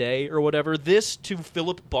on that day or whatever. This, to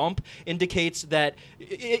Philip Bump, indicates that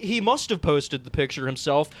he must have posted the picture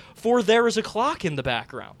himself, for there is a clock in the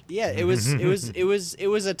background. Yeah, it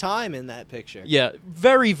was a time in that picture. Yeah,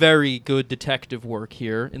 very, very good detective work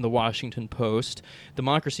here in the Washington Post.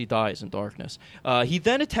 Democracy dies in darkness. He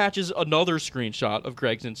then attaches another screenshot of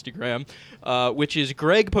Greg's Instagram, which is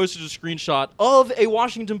Greg posted a screenshot of a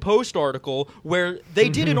Washington Post article where they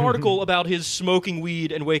did an article about his smoking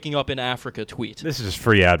weed and waking up in Africa tweet. This is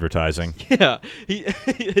free advertising. Yeah.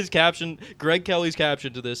 His caption, Greg Kelly's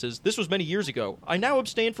caption to this is, "This was many years ago. I now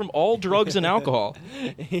abstain from all drugs and alcohol."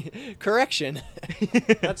 Correction.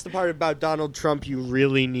 That's the part about Donald Trump you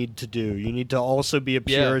really need to do. You need to also be a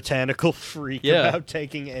puritanical freak about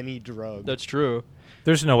taking any drug. That's true.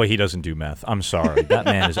 There's no way he doesn't do meth. I'm sorry. That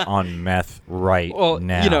man is on meth right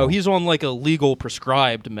now. Well, he's on like a legal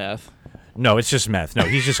prescribed meth. No, it's just meth. No,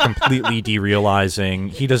 he's just completely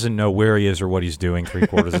derealizing. He doesn't know where he is or what he's doing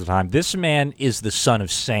 3/4 of the time. This man is the son of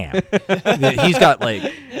Sam. He's got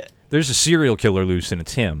there's a serial killer loose and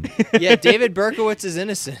it's him. Yeah, David Berkowitz is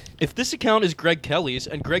innocent. If this account is Greg Kelly's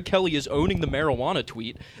and Greg Kelly is owning the marijuana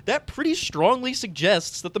tweet, that pretty strongly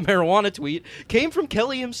suggests that the marijuana tweet came from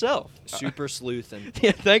Kelly himself. Super sleuthin'.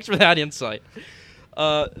 Yeah, thanks for that insight.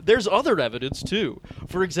 There's other evidence, too.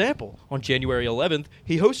 For example, on January 11th,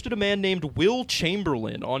 he hosted a man named Will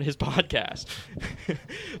Chamberlain on his podcast.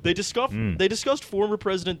 They discussed former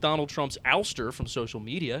President Donald Trump's ouster from social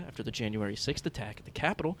media after the January 6th attack at the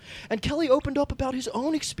Capitol, and Kelly opened up about his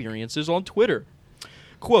own experiences on Twitter.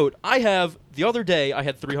 Quote, the other day I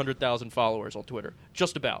had 300,000 followers on Twitter.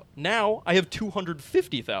 Just about. Now I have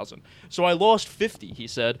 250,000. So I lost 50, he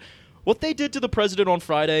said. What they did to the president on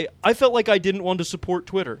Friday, I felt like I didn't want to support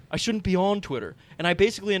Twitter. I shouldn't be on Twitter. And I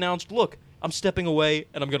basically announced, look, I'm stepping away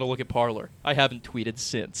and I'm going to look at Parler. I haven't tweeted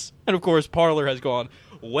since. And of course, Parler has gone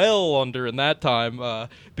well under in that time,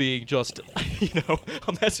 being just, a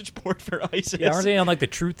message board for ISIS. Yeah, aren't they on the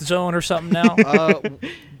Truth Zone or something now?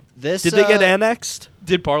 Did they get annexed?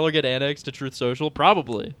 Did Parler get annexed to Truth Social?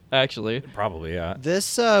 Probably, actually. Probably, yeah.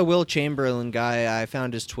 This Will Chamberlain guy, I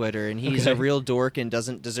found his Twitter, and he's a real dork and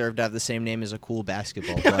doesn't deserve to have the same name as a cool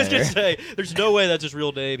basketball player. I was going to say, there's no way that's his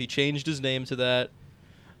real name. He changed his name to that.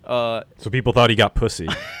 So people thought he got pussy.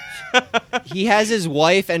 He has his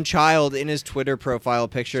wife and child in his Twitter profile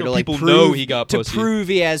picture so to people prove know he got to pussy. prove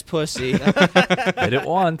he has pussy. Did it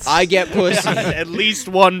once. I get pussy. At least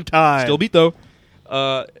one time. Still beat though.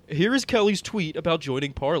 Here is Kelly's tweet about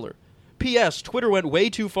joining Parler. P.S. Twitter went way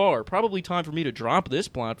too far. Probably time for me to drop this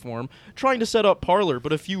platform. Trying to set up Parler,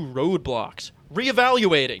 but a few roadblocks.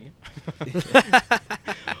 Reevaluating.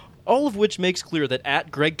 All of which makes clear that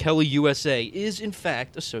 @GregKellyUSA is, in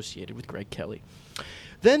fact, associated with Greg Kelly.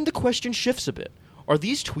 Then the question shifts a bit. Are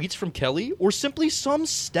these tweets from Kelly or simply some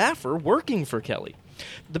staffer working for Kelly?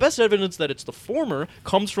 The best evidence that it's the former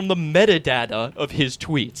comes from the metadata of his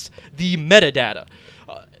tweets. The metadata.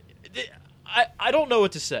 I don't know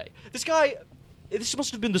what to say. This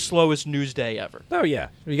must have been the slowest news day ever. Oh, yeah.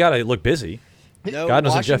 You got to look busy. No, God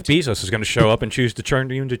knows that Jeff Bezos is going to show up and choose to turn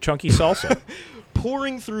you into chunky salsa.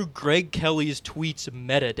 Pouring through Greg Kelly's tweets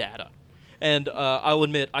metadata. And I'll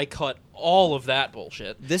admit, I cut all of that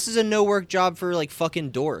bullshit. This is a no-work job for,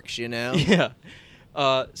 fucking dorks, Yeah.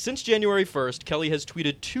 Since January 1st, Kelly has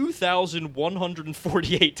tweeted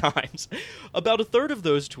 2,148 times. About a third of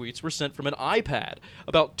those tweets were sent from an iPad.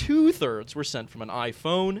 About 2/3 were sent from an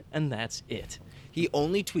iPhone, and that's it. He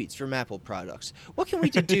only tweets from Apple products. What can we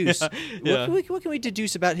deduce? Yeah. What can we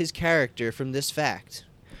deduce about his character from this fact?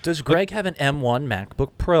 Does Greg have an M1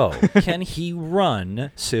 MacBook Pro? Can he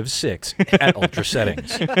run Civ 6 at ultra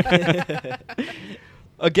settings?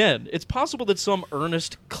 Again, it's possible that some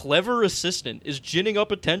earnest, clever assistant is ginning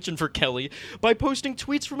up attention for Kelly by posting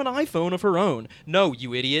tweets from an iPhone of her own. No,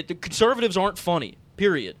 you idiot. The conservatives aren't funny.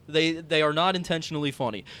 Period. They are not intentionally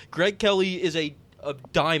funny. Greg Kelly is a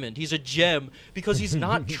diamond. He's a gem because he's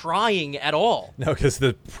not trying at all. No, because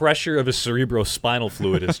the pressure of his cerebrospinal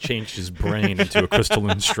fluid has changed his brain into a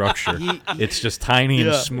crystalline structure. It's just tiny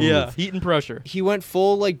and smooth. Yeah, heat and pressure. He went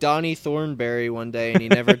full Donnie Thornberry one day, and he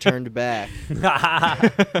never turned back.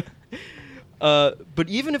 But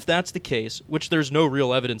even if that's the case, which there's no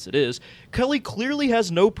real evidence it is, Kelly clearly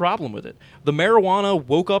has no problem with it. The marijuana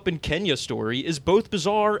woke up in Kenya story is both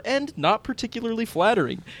bizarre and not particularly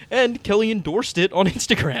flattering, and Kelly endorsed it on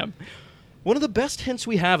Instagram. One of the best hints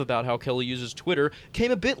we have about how Kelly uses Twitter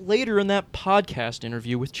came a bit later in that podcast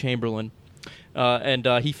interview with Chamberlain. And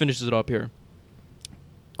he finishes it up here.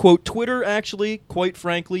 Quote, Twitter actually, quite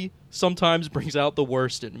frankly, sometimes brings out the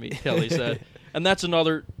worst in me, Kelly said. And that's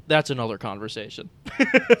another conversation.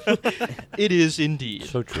 It is indeed.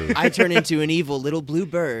 So true. I turn into an evil little blue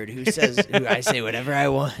bird who I say whatever I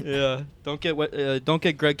want. Yeah. Don't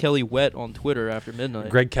get Greg Kelly wet on Twitter after midnight.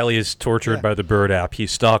 Greg Kelly is tortured by the Bird app. He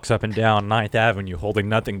stalks up and down 9th Avenue holding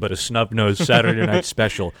nothing but a snub-nosed Saturday Night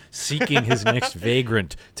Special, seeking his next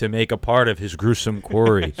vagrant to make a part of his gruesome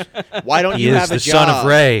quarry. Why don't He you is have the a son job? of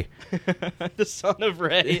Ray. The son of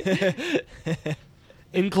Ray.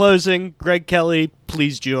 In closing, Greg Kelly,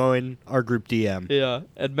 please join our group DM. Yeah.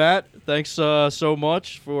 And Matt, thanks so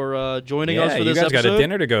much for joining us for you this guys episode. got a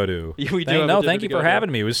dinner to go to. Yeah, we do have a dinner thank to you go for to.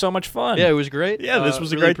 having me. It was so much fun. Yeah, it was great. Yeah, this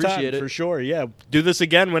was a really great time appreciate it. for sure. Yeah, do this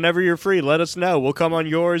again whenever you're free. Let us know. We'll come on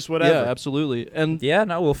yours, whatever. Yeah, absolutely. And Yeah,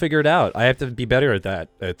 no, we'll figure it out. I have to be better at that.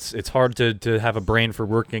 It's hard to have a brain for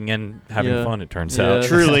working and having Yeah. fun, it turns Yeah. out.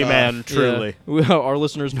 Truly, man, truly. Yeah. Our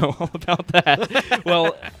listeners know all about that.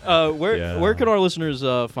 Well, where can our listeners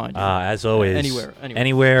find you? As always,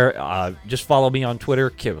 Anywhere. Just follow me on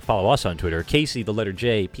Twitter. Follow us on Twitter. Casey, the letter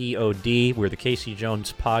J, Pod. We're the Casey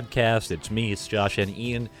Jones Podcast. It's me, it's Josh, and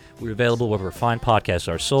Ian. We're available wherever fine podcasts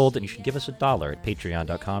are sold, and you should give us $1 at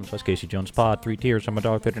patreon.com/Casey Jones Pod. 3 tiers from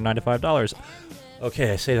 $1.39 to $5.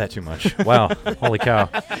 Okay, I say that too much. Wow, holy cow!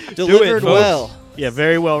 Delivered folks. well. Yeah,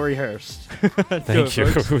 very well rehearsed. Thank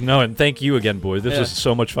you. No, and thank you again, boys. This Yeah. was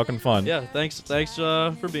so much fucking fun. Yeah, thanks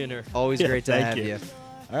for being here. Always Yeah, great to thank have you. you.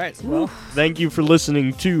 All right. Well, thank you for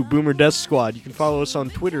listening to Boomer Death Squad. You can follow us on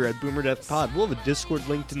Twitter at Boomer Death Pod. We'll have a Discord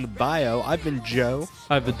linked in the bio. I've been Joe.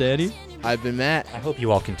 I've been Danny. I've been Matt. I hope you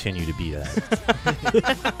all continue to be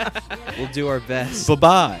that. We'll do our best.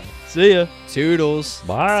 Bye-bye. See ya. Toodles.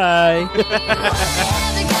 Bye.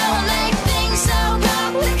 Together